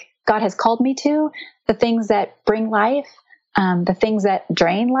feel like God has called me to, the things that bring life, the things that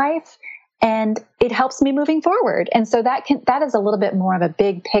drain life, and it helps me moving forward. And so that is a little bit more of a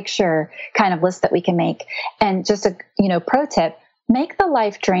big picture kind of list that we can make. And just a pro tip, make the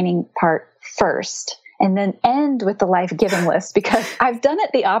life draining part first and then end with the life giving list, because I've done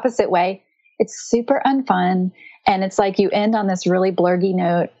it the opposite way. It's super unfun. And it's like you end on this really blurgy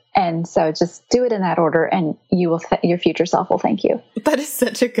note. And so just do it in that order, and your future self will thank you. That is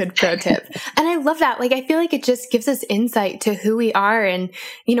such a good pro tip. And I love that. Like, I feel like it just gives us insight to who we are. And,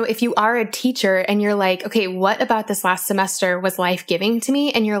 if you are a teacher and you're like, okay, what about this last semester was life-giving to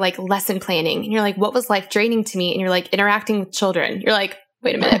me? And you're like lesson planning, and you're like, what was life draining to me? And you're like interacting with children. You're like,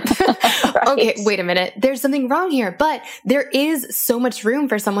 wait a minute. Right. Okay, wait a minute. There's something wrong here. But there is so much room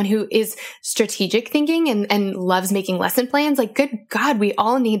for someone who is strategic thinking and loves making lesson plans. Like, good God, we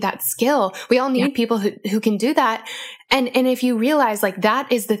all need that skill. We all need people who can do that. And if you realize, like,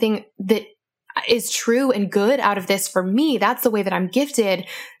 that is the thing that is true and good out of this for me, that's the way that I'm gifted.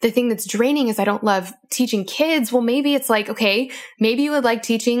 The thing that's draining is I don't love teaching kids. Well, maybe it's like, okay, maybe you would like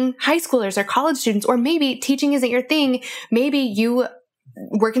teaching high schoolers or college students, or maybe teaching isn't your thing. Maybe you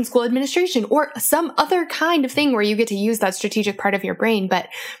work in school administration or some other kind of thing where you get to use that strategic part of your brain. But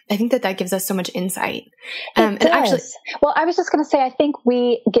I think that gives us so much insight. And actually, well, I was just going to say, I think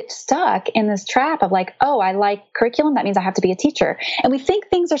we get stuck in this trap of like, oh, I like curriculum. That means I have to be a teacher. And we think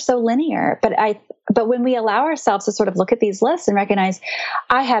things are so linear, but when we allow ourselves to sort of look at these lists and recognize,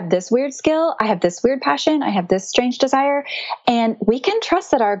 I have this weird skill, I have this weird passion, I have this strange desire, and we can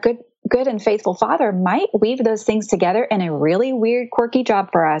trust that our good and faithful Father might weave those things together in a really weird, quirky job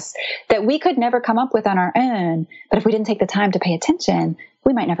for us that we could never come up with on our own. But if we didn't take the time to pay attention,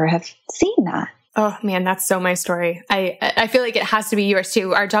 we might never have seen that. Oh man, that's so my story. I feel like it has to be yours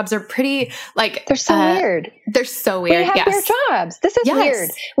too. Our jobs are pretty they're so weird. They're so weird. We have weird jobs. This is weird.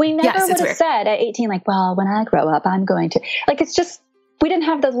 We never would have said at 18, like, well, when I grow up, I'm going to, like, it's just, we didn't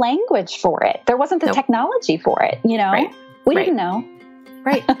have the language for it. There wasn't the technology for it. Right. We didn't know.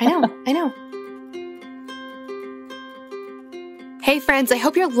 Right. I know. Hey friends, I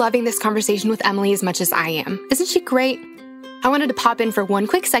hope you're loving this conversation with Emily as much as I am. Isn't she great? I wanted to pop in for one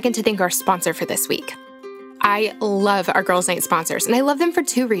quick second to thank our sponsor for this week. I love our Girls Night sponsors, and I love them for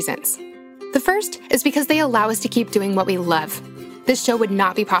 2 reasons. The first is because they allow us to keep doing what we love. This show would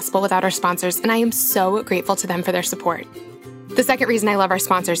not be possible without our sponsors, and I am so grateful to them for their support. The second reason I love our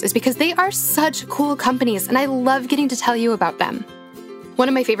sponsors is because they are such cool companies, and I love getting to tell you about them. One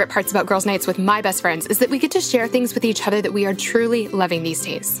of my favorite parts about girls' nights with my best friends is that we get to share things with each other that we are truly loving these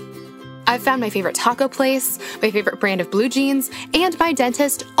days. I've found my favorite taco place, my favorite brand of blue jeans, and my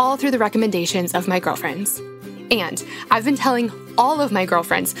dentist all through the recommendations of my girlfriends. And I've been telling all of my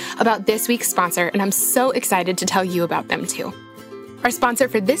girlfriends about this week's sponsor, and I'm so excited to tell you about them too. Our sponsor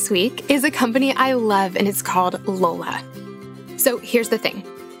for this week is a company I love, and it's called Lola. So here's the thing.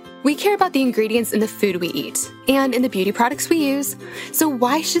 We care about the ingredients in the food we eat and in the beauty products we use, so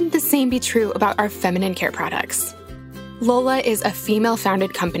why shouldn't the same be true about our feminine care products? Lola is a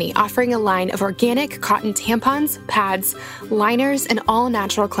female-founded company offering a line of organic cotton tampons, pads, liners, and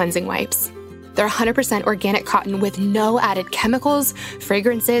all-natural cleansing wipes. They're 100% organic cotton with no added chemicals,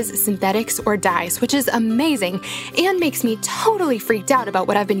 fragrances, synthetics, or dyes, which is amazing and makes me totally freaked out about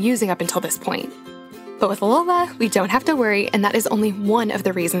what I've been using up until this point. But with Lola, we don't have to worry, and that is only one of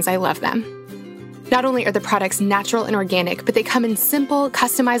the reasons I love them. Not only are the products natural and organic, but they come in simple,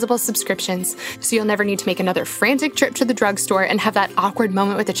 customizable subscriptions, so you'll never need to make another frantic trip to the drugstore and have that awkward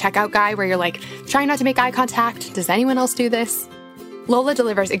moment with the checkout guy where you're like, trying not to make eye contact. Does anyone else do this? Lola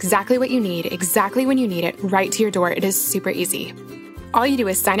delivers exactly what you need, exactly when you need it, right to your door. It is super easy. All you do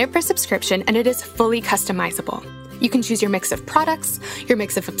is sign up for a subscription, and it is fully customizable. You can choose your mix of products, your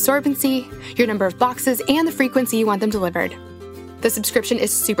mix of absorbency, your number of boxes, and the frequency you want them delivered. The subscription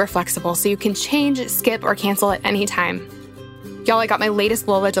is super flexible, so you can change, skip, or cancel at any time. Y'all, I got my latest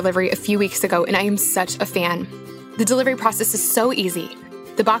Lola delivery a few weeks ago, and I am such a fan. The delivery process is so easy.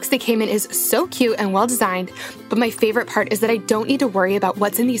 The box they came in is so cute and well-designed, but my favorite part is that I don't need to worry about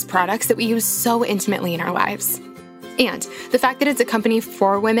what's in these products that we use so intimately in our lives. And the fact that it's a company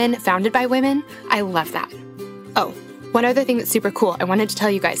for women, founded by women, I love that. Oh, one other thing that's super cool, I wanted to tell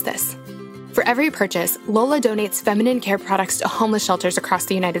you guys this. For every purchase, Lola donates feminine care products to homeless shelters across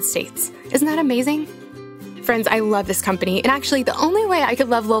the United States. Isn't that amazing? Friends, I love this company, and actually the only way I could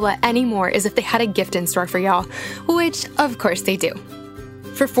love Lola anymore is if they had a gift in store for y'all, which of course they do.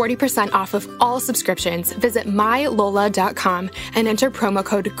 For 40% off of all subscriptions, visit mylola.com and enter promo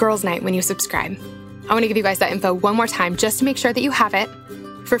code GIRLSNIGHT when you subscribe. I want to give you guys that info one more time just to make sure that you have it.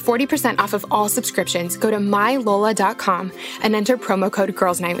 For 40% off of all subscriptions, go to mylola.com and enter promo code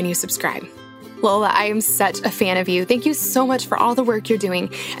GIRLSNIGHT when you subscribe. Lola, I am such a fan of you. Thank you so much for all the work you're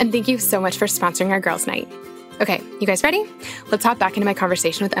doing, and thank you so much for sponsoring our Girls' Night. Okay, you guys ready? Let's hop back into my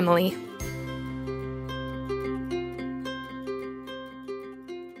conversation with Emily.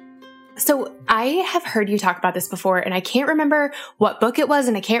 So I have heard you talk about this before, and I can't remember what book it was,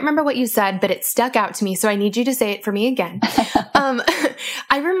 and I can't remember what you said, but it stuck out to me, so I need you to say it for me again.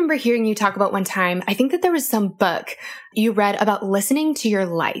 I remember hearing you talk about one time, I think that there was some book you read about listening to your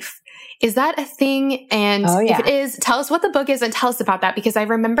life. Is that a thing? And if it is, tell us what the book is and tell us about that, because I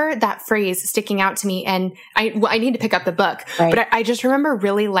remember that phrase sticking out to me, and I need to pick up the book, but I just remember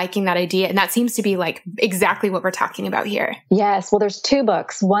really liking that idea. And that seems to be like exactly what we're talking about here. Yes. Well, there's two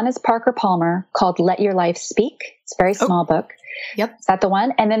books. One is Parker Palmer called Let Your Life Speak. It's a very small book. Yep. Is that the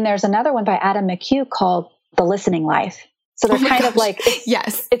one? And then there's another one by Adam McHugh called The Listening Life. So they're kind of like,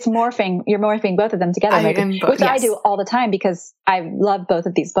 it's morphing, you're morphing both of them together, which I do all the time because I love both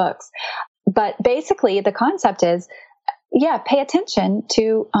of these books. But basically the concept is, pay attention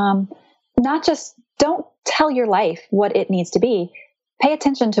to, not just don't tell your life what it needs to be. Pay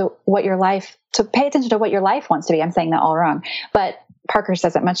attention to what your life wants to be. I'm saying that all wrong, but Parker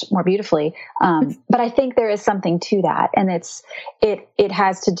says it much more beautifully. But I think there is something to that. And it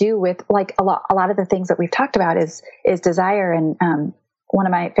has to do with like a lot of the things that we've talked about is desire. And, one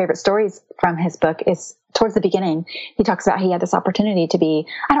of my favorite stories from his book is towards the beginning. He talks about he had this opportunity to be,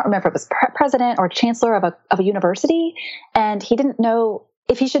 I don't remember if it was president or chancellor of a university. And he didn't know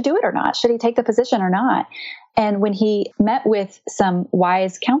if he should do it or not. Should he take the position or not? And when he met with some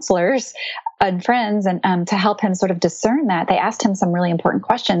wise counselors and friends and to help him sort of discern that, they asked him some really important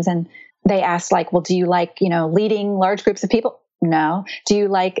questions. And they asked like, well, do you like, leading large groups of people? No. Do you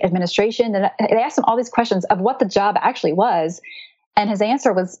like administration? And they asked him all these questions of what the job actually was. And his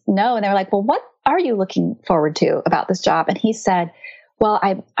answer was no. And they were like, well, what are you looking forward to about this job? And he said, well,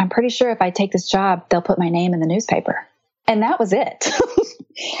 I'm pretty sure if I take this job, they'll put my name in the newspaper. And that was it.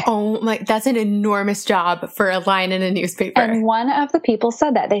 Oh my, that's an enormous job for a line in a newspaper. And one of the people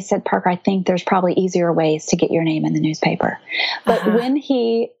said that. They said, Parker, I think there's probably easier ways to get your name in the newspaper. But when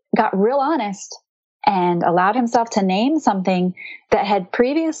he got real honest and allowed himself to name something that had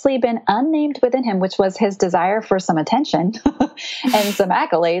previously been unnamed within him, which was his desire for some attention and some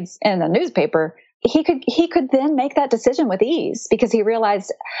accolades in the newspaper, he could then make that decision with ease because he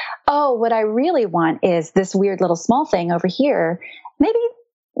realized, oh, what I really want is this weird little small thing over here.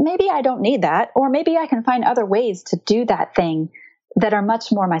 Maybe I don't need that, or maybe I can find other ways to do that thing that are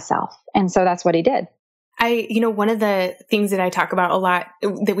much more myself. And so that's what he did. One of the things that I talk about a lot,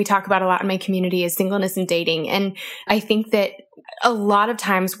 that we talk about a lot in my community, is singleness and dating. And I think that a lot of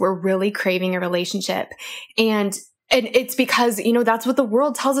times we're really craving a relationship, and it's because, that's what the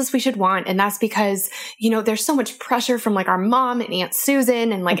world tells us we should want. And that's because, there's so much pressure from like our mom and Aunt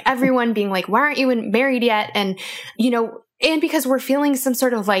Susan and like everyone being like, why aren't you married yet? And, and because we're feeling some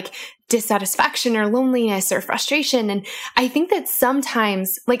sort of like dissatisfaction or loneliness or frustration. And I think that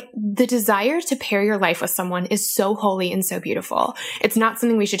sometimes like the desire to pair your life with someone is so holy and so beautiful. It's not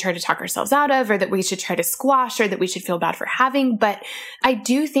something we should try to talk ourselves out of, or that we should try to squash, or that we should feel bad for having. But I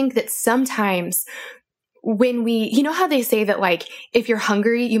do think that sometimes when how they say that like, if you're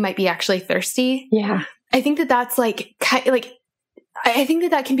hungry, you might be actually thirsty. Yeah. I think that that's I think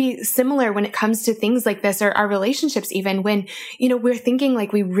that can be similar when it comes to things like this, or our relationships, even when, we're thinking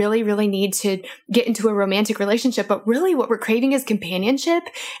like we really, really need to get into a romantic relationship, but really what we're craving is companionship.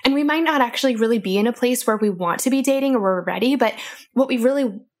 And we might not actually really be in a place where we want to be dating or we're ready, but what we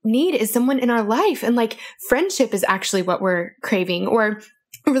really need is someone in our life. And like friendship is actually what we're craving, or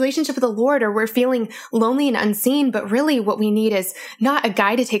a relationship with the Lord, or we're feeling lonely and unseen. But really what we need is not a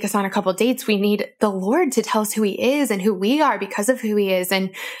guy to take us on a couple dates. We need the Lord to tell us who he is and who we are because of who he is.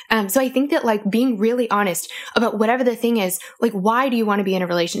 And so I think that like being really honest about whatever the thing is, like, why do you want to be in a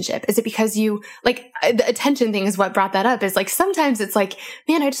relationship? Is it because you like the attention thing is what brought that up? Is like, sometimes it's like,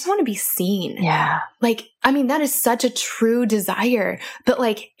 man, I just want to be seen. Yeah. Like, I mean, that is such a true desire, but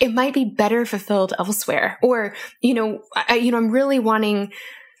like, it might be better fulfilled elsewhere. Or, I'm really wanting,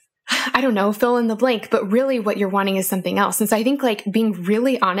 I don't know, fill in the blank, but really what you're wanting is something else. And so I think like being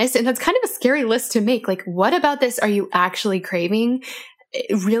really honest, and that's kind of a scary list to make. Like, what about this are you actually craving?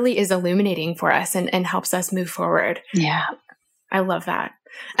 It really is illuminating for us and helps us move forward. Yeah. I love that.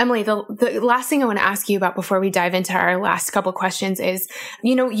 Emily, the last thing I want to ask you about before we dive into our last couple questions is,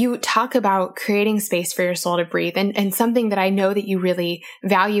 you talk about creating space for your soul to breathe. And something that I know that you really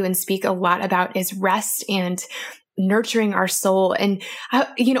value and speak a lot about is rest and nurturing our soul. And,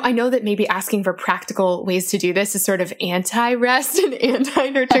 I know that maybe asking for practical ways to do this is sort of anti-rest and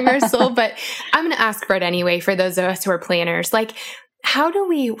anti-nurturing our soul, but I'm going to ask for it anyway, for those of us who are planners. Like,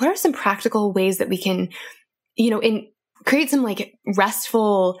 what are some practical ways that we can, create some like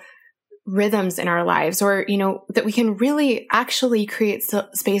restful rhythms in our lives, or, that we can really actually create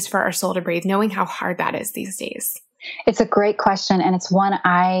space for our soul to breathe, knowing how hard that is these days? It's a great question. And it's one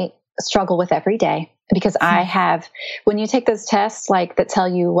I struggle with every day, because I have, when you take those tests, like that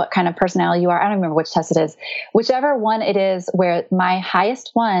tell you what kind of personality you are, I don't remember which test it is, whichever one it is, where my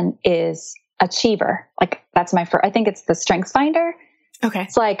highest one is achiever. Like that's I think it's the Strengths Finder. Okay.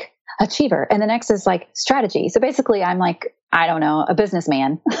 It's like achiever. And the next is like strategy. So basically I'm like, I don't know, a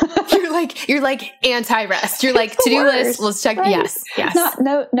businessman. You're like anti-rest. You're like to-do list. Let's check. Right? Yes.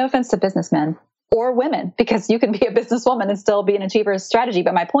 No offense to businessmen or women, because you can be a businesswoman and still be an achiever strategy.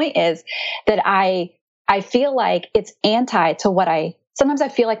 But my point is that I feel like it's anti to sometimes I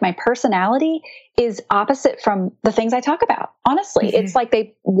feel like my personality is opposite from the things I talk about. Honestly, It's like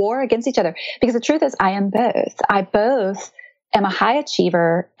they war against each other, because the truth is I am both. I both am a high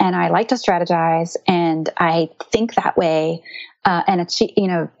achiever, and I like to strategize, and I think that way, and achieve,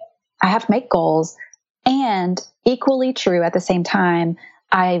 I have to make goals. And equally true at the same time,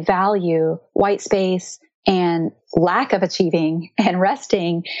 I value white space and lack of achieving and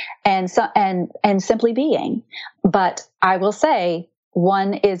resting and simply being. But I will say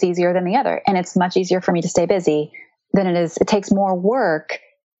one is easier than the other. And it's much easier for me to stay busy than it is. It takes more work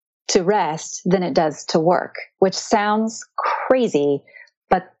to rest than it does to work, which sounds crazy,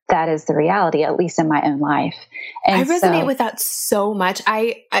 but that is the reality, at least in my own life. And I resonate with that so much.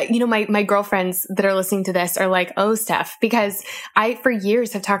 My girlfriends that are listening to this are like, oh, Steph, because I, for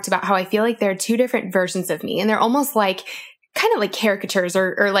years, have talked about how I feel like there are two different versions of me, and they're almost like kind of like caricatures,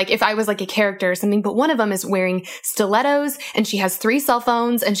 or like if I was like a character or something. But one of them is wearing stilettos, and she has 3 cell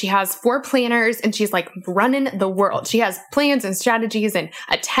phones, and she has 4 planners, and she's like running the world. She has plans and strategies and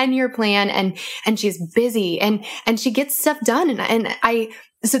a 10-year plan, and she's busy, and she gets stuff done.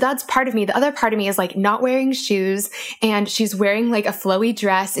 So that's part of me. The other part of me is like not wearing shoes, and she's wearing like a flowy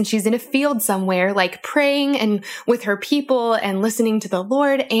dress, and she's in a field somewhere, like praying and with her people and listening to the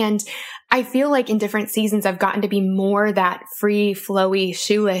Lord. And I feel like in different seasons, I've gotten to be more that free, flowy,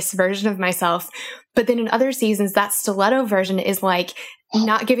 shoeless version of myself. But then in other seasons, that stiletto version is like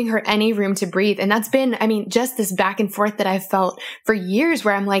not giving her any room to breathe. And that's been, just this back and forth that I've felt for years,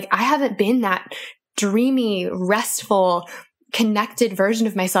 where I'm like, I haven't been that dreamy, restful, connected version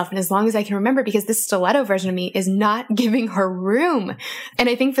of myself. And as long as I can remember, because this stiletto version of me is not giving her room. And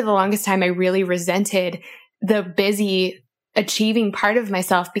I think for the longest time, I really resented the busy achieving part of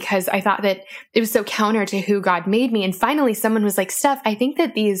myself because I thought that it was so counter to who God made me. And finally someone was like, Steph, I think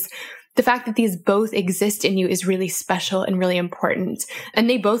that the fact that these both exist in you is really special and really important. And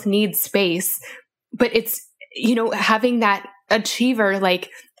they both need space, but it's, having that achiever, like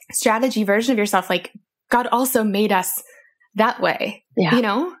strategy version of yourself, like God also made us that way. Yeah.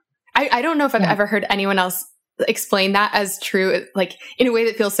 I don't know if I've ever heard anyone else explain that as true, like in a way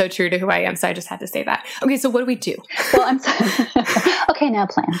that feels so true to who I am. So I just had to say that. Okay. So what do we do? Well, okay, now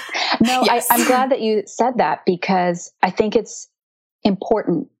plan. No, Yes. I'm glad that you said that because I think it's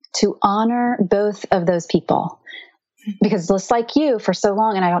important to honor both of those people. Because just like you for so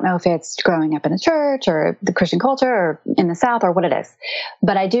long, and I don't know if it's growing up in the church or the Christian culture or in the South or what it is,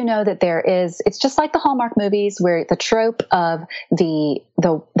 but I do know that it's just like the Hallmark movies where the trope of the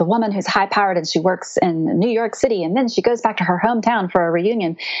woman who's high powered and she works in New York City and then she goes back to her hometown for a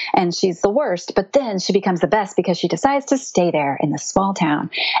reunion and she's the worst, but then she becomes the best because she decides to stay there in the small town.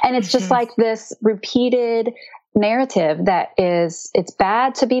 And it's just like this repeated narrative that it's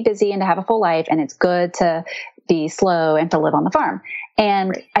bad to be busy and to have a full life, and it's good to be slow and to live on the farm.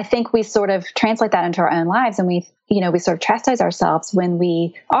 And I think we sort of translate that into our own lives, and we sort of chastise ourselves when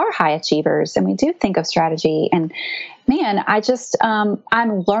we are high achievers and we do think of strategy. And man,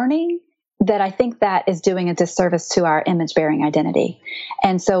 I'm learning that I think that is doing a disservice to our image bearing identity.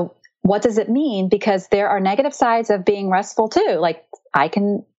 And so what does it mean? Because there are negative sides of being restful too. Like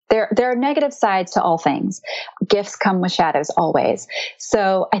there are negative sides to all things. Gifts come with shadows always.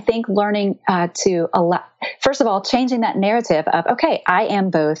 So I think learning to allow, first of all, changing that narrative of, okay, I am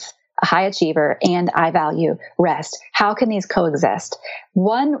both a high achiever and I value rest. How can these coexist?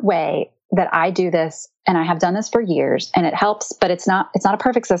 One way that I do this, and I have done this for years, and it helps, but it's not a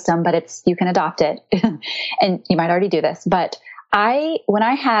perfect system, but you can adopt it. And you might already do this, but when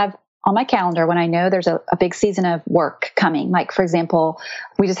I have on my calendar, when I know there's a big season of work coming, like for example,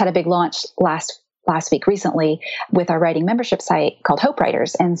 we just had a big launch last week recently with our writing membership site called Hope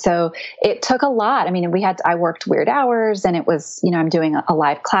Writers. And so it took a lot. I mean, I worked weird hours, and it was, I'm doing a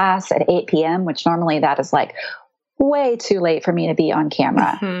live class at 8 p.m., which normally that is like way too late for me to be on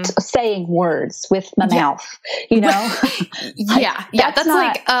camera saying words with my mouth, That's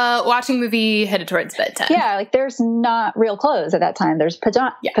not, like watching a movie headed towards bedtime. Yeah, like there's not real clothes at that time. There's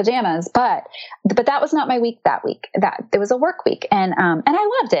pajamas, but that was not my week that week. That it was a work week, and I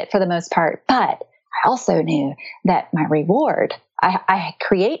loved it for the most part. But I also knew that my reward, I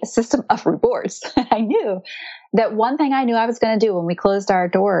create a system of rewards. I knew that one thing I knew I was going to do when we closed our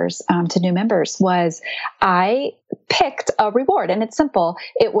doors to new members was I picked a reward, and it's simple.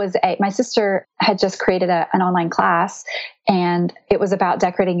 It was my sister had just created an online class, and it was about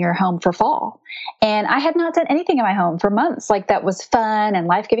decorating your home for fall. And I had not done anything in my home for months. Like that was fun and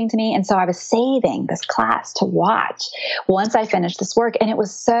life-giving to me. And so I was saving this class to watch once I finished this work. And it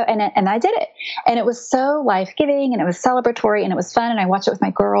was so, and I did it. And it was so life-giving, and it was celebratory, and it was fun. And I watched it with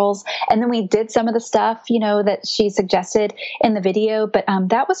my girls. And then we did some of the stuff, that she suggested in the video. But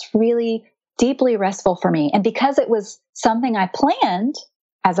that was really deeply restful for me. And because it was something I planned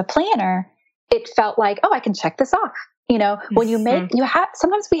as a planner, it felt like, oh, I can check this off. When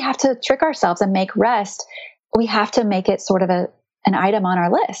sometimes we have to trick ourselves and make rest. We have to make it sort of an item on our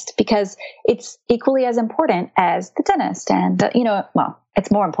list because it's equally as important as the dentist. And, it's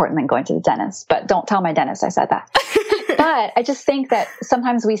more important than going to the dentist, but don't tell my dentist I said that. But I just think that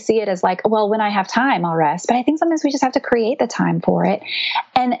sometimes we see it as like, well, when I have time, I'll rest. But I think sometimes we just have to create the time for it.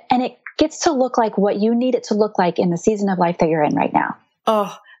 And it gets to look like what you need it to look like in the season of life that you're in right now.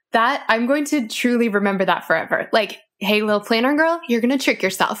 Oh, that I'm going to truly remember that forever. Like, hey, little planner girl, you're going to trick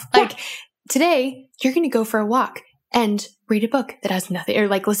yourself. Like today, you're going to go for a walk and read a book that has nothing, or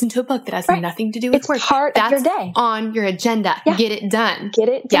like listen to a book that has nothing to do with work. It's part of your day. On your agenda. Yeah. Get it done. Get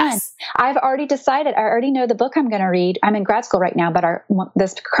it done. Yes. I've already decided. I already know the book I'm going to read. I'm in grad school right now, but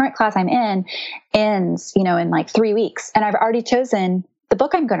this current class I'm in ends, in like 3 weeks, and I've already chosen the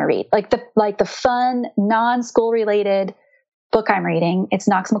book I'm going to read. Like the fun, non-school related book I'm reading. It's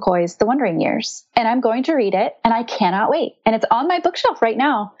Knox McCoy's The Wondering Years, and I'm going to read it, and I cannot wait. And it's on my bookshelf right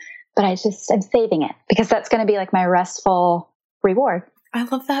now. But I'm saving it because that's going to be like my restful reward. I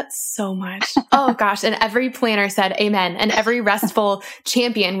love that so much. Oh gosh. And every planner said amen. And every restful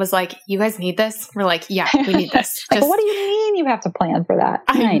champion was like, you guys need this? We're like, yeah, we need this. Like, what do you mean you have to plan for that?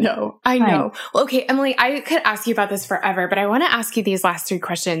 I know. Well, okay, Emily, I could ask you about this forever, but I want to ask you these last 3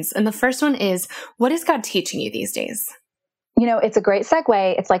 questions. And the first one is, what is God teaching you these days? It's a great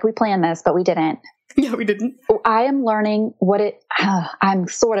segue. It's like we planned this, but we didn't. Yeah, we didn't. I am learning I'm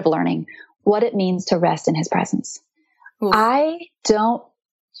sort of learning what it means to rest in his presence. Oof. I don't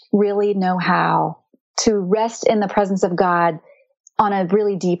really know how to rest in the presence of God on a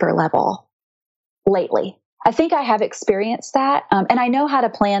really deeper level lately. I think I have experienced that. And I know how to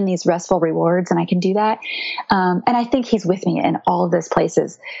plan these restful rewards, and I can do that. And I think he's with me in all of those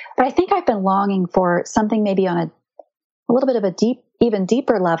places. But I think I've been longing for something maybe on a little bit of a even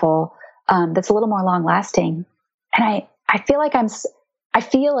deeper level, that's a little more long lasting. And I feel like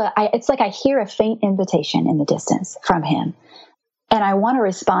it's like I hear a faint invitation in the distance from him, and I want to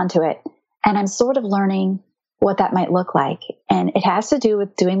respond to it. And I'm sort of learning what that might look like. And it has to do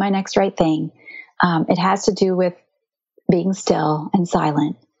with doing my next right thing. It has to do with being still and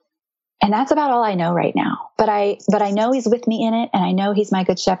silent. And that's about all I know right now. But I know he's with me in it, and I know he's my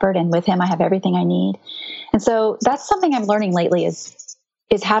good shepherd, and with him I have everything I need. And so that's something I'm learning lately is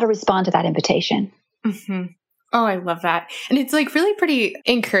how to respond to that invitation. Mm-hmm. Oh, I love that. And it's like really pretty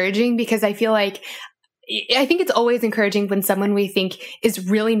encouraging, because I think it's always encouraging when someone we think is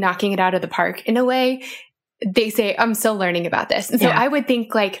really knocking it out of the park in a way, they say, I'm still learning about this. And so I would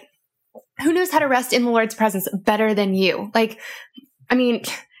think, like, who knows how to rest in the Lord's presence better than you? Like, I mean,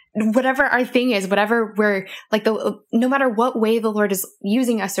 whatever our thing is, whatever we're like, no matter what way the Lord is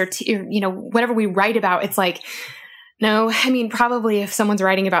using us, or whatever we write about, it's like, no, I mean, probably if someone's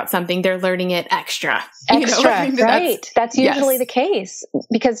writing about something, they're learning it extra. Right. That's usually the case,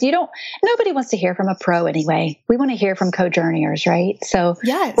 because nobody wants to hear from a pro anyway. We want to hear from co-journeyers, right? So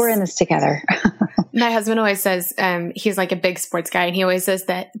we're in this together. My husband always says, he's like a big sports guy, and he always says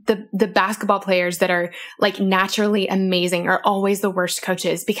that the basketball players that are like naturally amazing are always the worst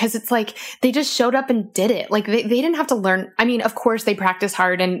coaches, because it's like they just showed up and did it. Like they didn't have to learn. I mean, of course they practice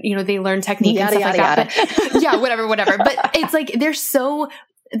hard, and they learn technique and stuff like that. But yeah, whatever. But it's like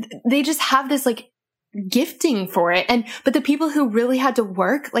they just have this like gifting for it. But the people who really had to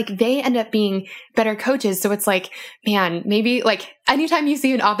work, like they end up being better coaches. So it's like, man, maybe like anytime you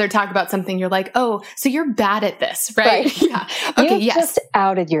see an author talk about something, you're like, oh, so you're bad at this, right? Yeah. Okay. You just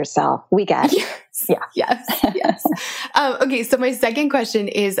outed yourself. We got it. Yes. Okay. So my second question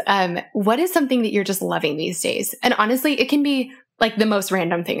is, what is something that you're just loving these days? And honestly, it can be like the most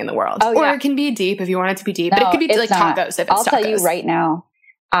random thing in the world, or it can be deep if you want it to be deep, but it could be like tacos if it's I'll tell you right now,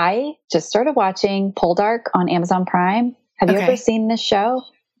 I just started watching Poldark on Amazon Prime. Have you ever seen this show?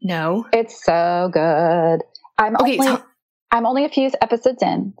 No. It's so good. I'm only a few episodes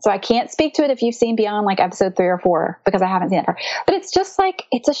in, so I can't speak to it if you've seen beyond like episode 3 or 4, because I haven't seen that far. But it's just like,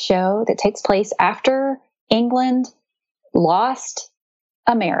 it's a show that takes place after England lost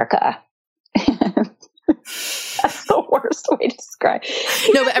America. That's the worst way to describe.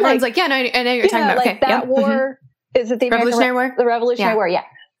 No, but everyone's like, yeah, no, I know you're talking about. Like that war. Is it the Revolutionary War? The Revolutionary War, yeah.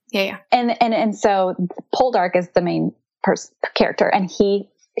 Yeah. And so Poldark is the main character, and he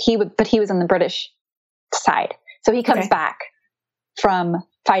was on the British side. So he comes back from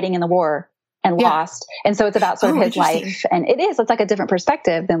fighting in the war and lost. And so it's about sort of his life. And it's like a different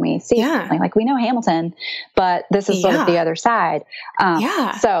perspective than we see. Yeah. Like we know Hamilton, but this is sort of the other side.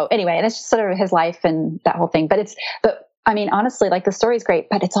 So anyway, and it's just sort of his life and that whole thing. But I mean, honestly, like the story's great,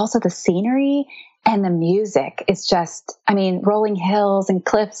 but it's also the scenery and the music. It's just, I mean, rolling hills and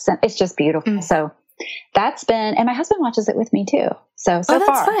cliffs, and it's just beautiful. So that's been, and my husband watches it with me too. So that's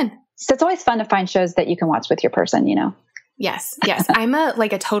far. Fun. So it's always fun to find shows that you can watch with your person, Yes. I'm a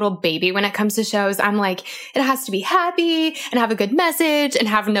total baby when it comes to shows. I'm like, it has to be happy and have a good message and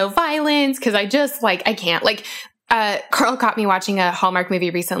have no violence. Cause I just I can't Carl caught me watching a Hallmark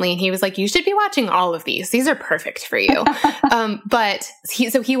movie recently, and he was like, you should be watching all of these. These are perfect for you. But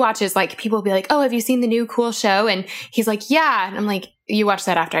he watches, like, people will be like, oh, have you seen the new cool show? And he's like, yeah. And I'm like, you watch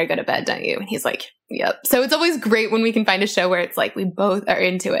that after I go to bed, don't you? And he's like, yep. So it's always great when we can find a show where it's like, we both are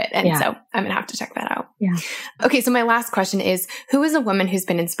into it. And so I'm going to have to check that out. Yeah. Okay. So my last question is, who is a woman who's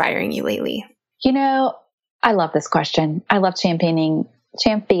been inspiring you lately? I love this question. I love championing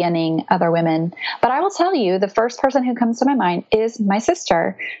other women. But I will tell you, the first person who comes to my mind is my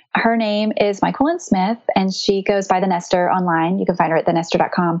sister. Her name is Michael Smith, and she goes by The Nester online. You can find her at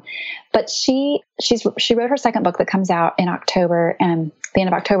thenester.com. But she wrote her second book that comes out in October, and the end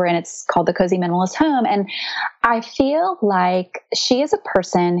of October, and it's called The Cozy Minimalist Home. And I feel like she is a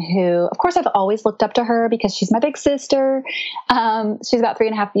person who, of course, I've always looked up to her because she's my big sister. She's about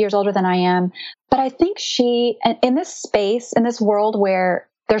 3.5 years older than I am. But I think she, in this space, in this world where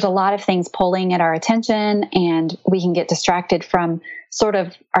there's a lot of things pulling at our attention and we can get distracted from sort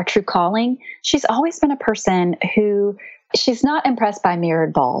of our true calling, she's always been a person who, she's not impressed by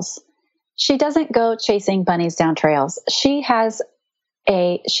mirrored balls. She doesn't go chasing bunnies down trails. She has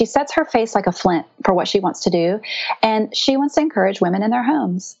she sets her face like a flint for what she wants to do. And she wants to encourage women in their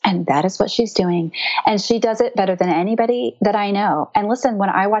homes. And that is what she's doing. And she does it better than anybody that I know. And listen, when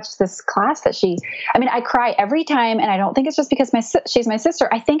I watched this class I cry every time. And I don't think it's just because she's my sister.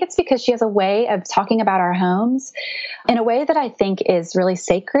 I think it's because she has a way of talking about our homes in a way that I think is really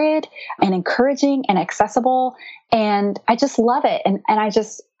sacred and encouraging and accessible. And I just love it. And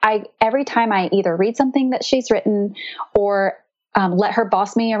every time I either read something that she's written or let her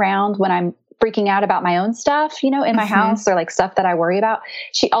boss me around when I'm freaking out about my own stuff, in my house, or like stuff that I worry about,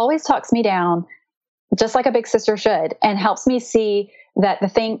 she always talks me down just like a big sister should, and helps me see that the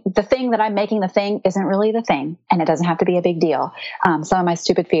thing that I'm making the thing isn't really the thing, and it doesn't have to be a big deal. Some of my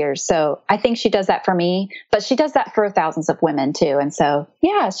stupid fears. So I think she does that for me, but she does that for thousands of women too. And so,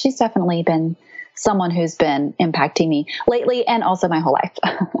 yeah, she's definitely been someone who's been impacting me lately and also my whole life.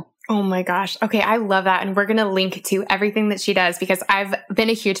 Oh my gosh. Okay. I love that. And we're going to link to everything that she does because I've been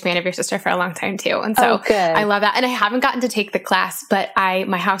a huge fan of your sister for a long time too. And so I love that. And I haven't gotten to take the class, but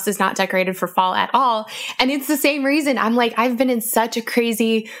my house is not decorated for fall at all. And it's the same reason. I've been in such a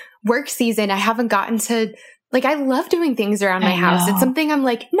crazy work season. I haven't gotten to, I love doing things around my house. It's something I'm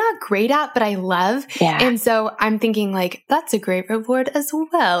not great at, but I love. Yeah. And so I'm thinking that's a great reward as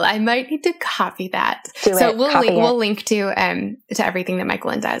well. I might need to copy that. We'll link to everything that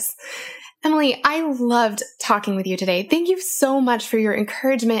Michael does. Emily, I loved talking with you today. Thank you so much for your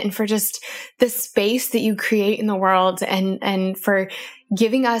encouragement and for just the space that you create in the world and for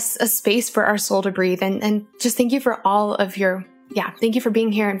giving us a space for our soul to breathe. And just thank you for all of your thank you for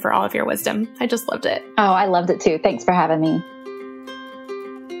being here and for all of your wisdom. I just loved it. Oh, I loved it too. Thanks for having me.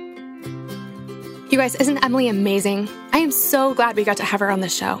 You guys, isn't Emily amazing? I am so glad we got to have her on the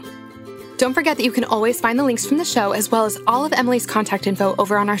show. Don't forget that you can always find the links from the show as well as all of Emily's contact info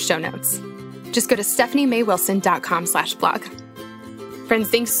over on our show notes. Just go to stephaniemaywilson.com/blog. Friends,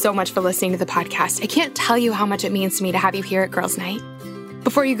 thanks so much for listening to the podcast. I can't tell you how much it means to me to have you here at Girls Night.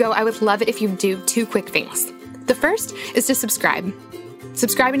 Before you go, I would love it if you do 2 quick things. The first is to subscribe.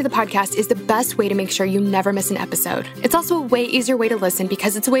 Subscribing to the podcast is the best way to make sure you never miss an episode. It's also a way easier way to listen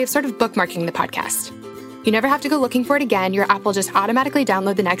because it's a way of sort of bookmarking the podcast. You never have to go looking for it again. Your app will just automatically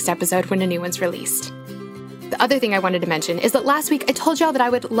download the next episode when a new one's released. The other thing I wanted to mention is that last week I told y'all that I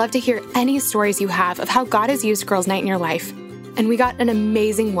would love to hear any stories you have of how God has used Girls Night in your life. And we got an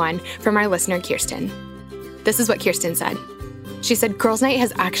amazing one from our listener, Kirsten. This is what Kirsten said. She said, "Girls Night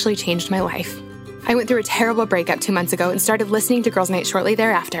has actually changed my life. I went through a terrible breakup 2 months ago and started listening to Girls Night shortly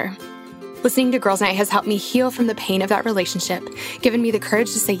thereafter. Listening to Girls Night has helped me heal from the pain of that relationship, given me the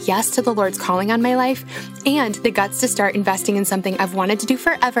courage to say yes to the Lord's calling on my life, and the guts to start investing in something I've wanted to do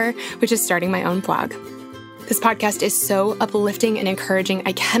forever, which is starting my own blog. This podcast is so uplifting and encouraging.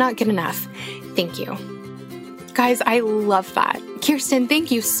 I cannot get enough. Thank you." Guys, I love that. Kirsten, thank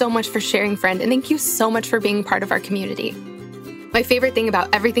you so much for sharing, friend, and thank you so much for being part of our community. My favorite thing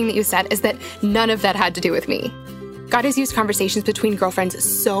about everything that you said is that none of that had to do with me. God has used conversations between girlfriends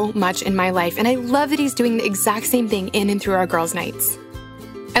so much in my life, and I love that He's doing the exact same thing in and through our girls' nights.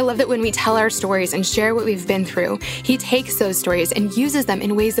 I love that when we tell our stories and share what we've been through, He takes those stories and uses them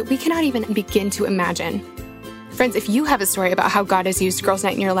in ways that we cannot even begin to imagine. Friends, if you have a story about how God has used Girls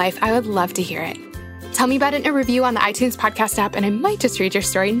Night in your life, I would love to hear it. Tell me about it in a review on the iTunes podcast app, and I might just read your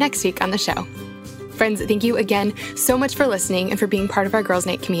story next week on the show. Friends, thank you again so much for listening and for being part of our Girls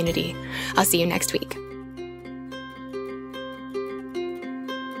Night community. I'll see you next week.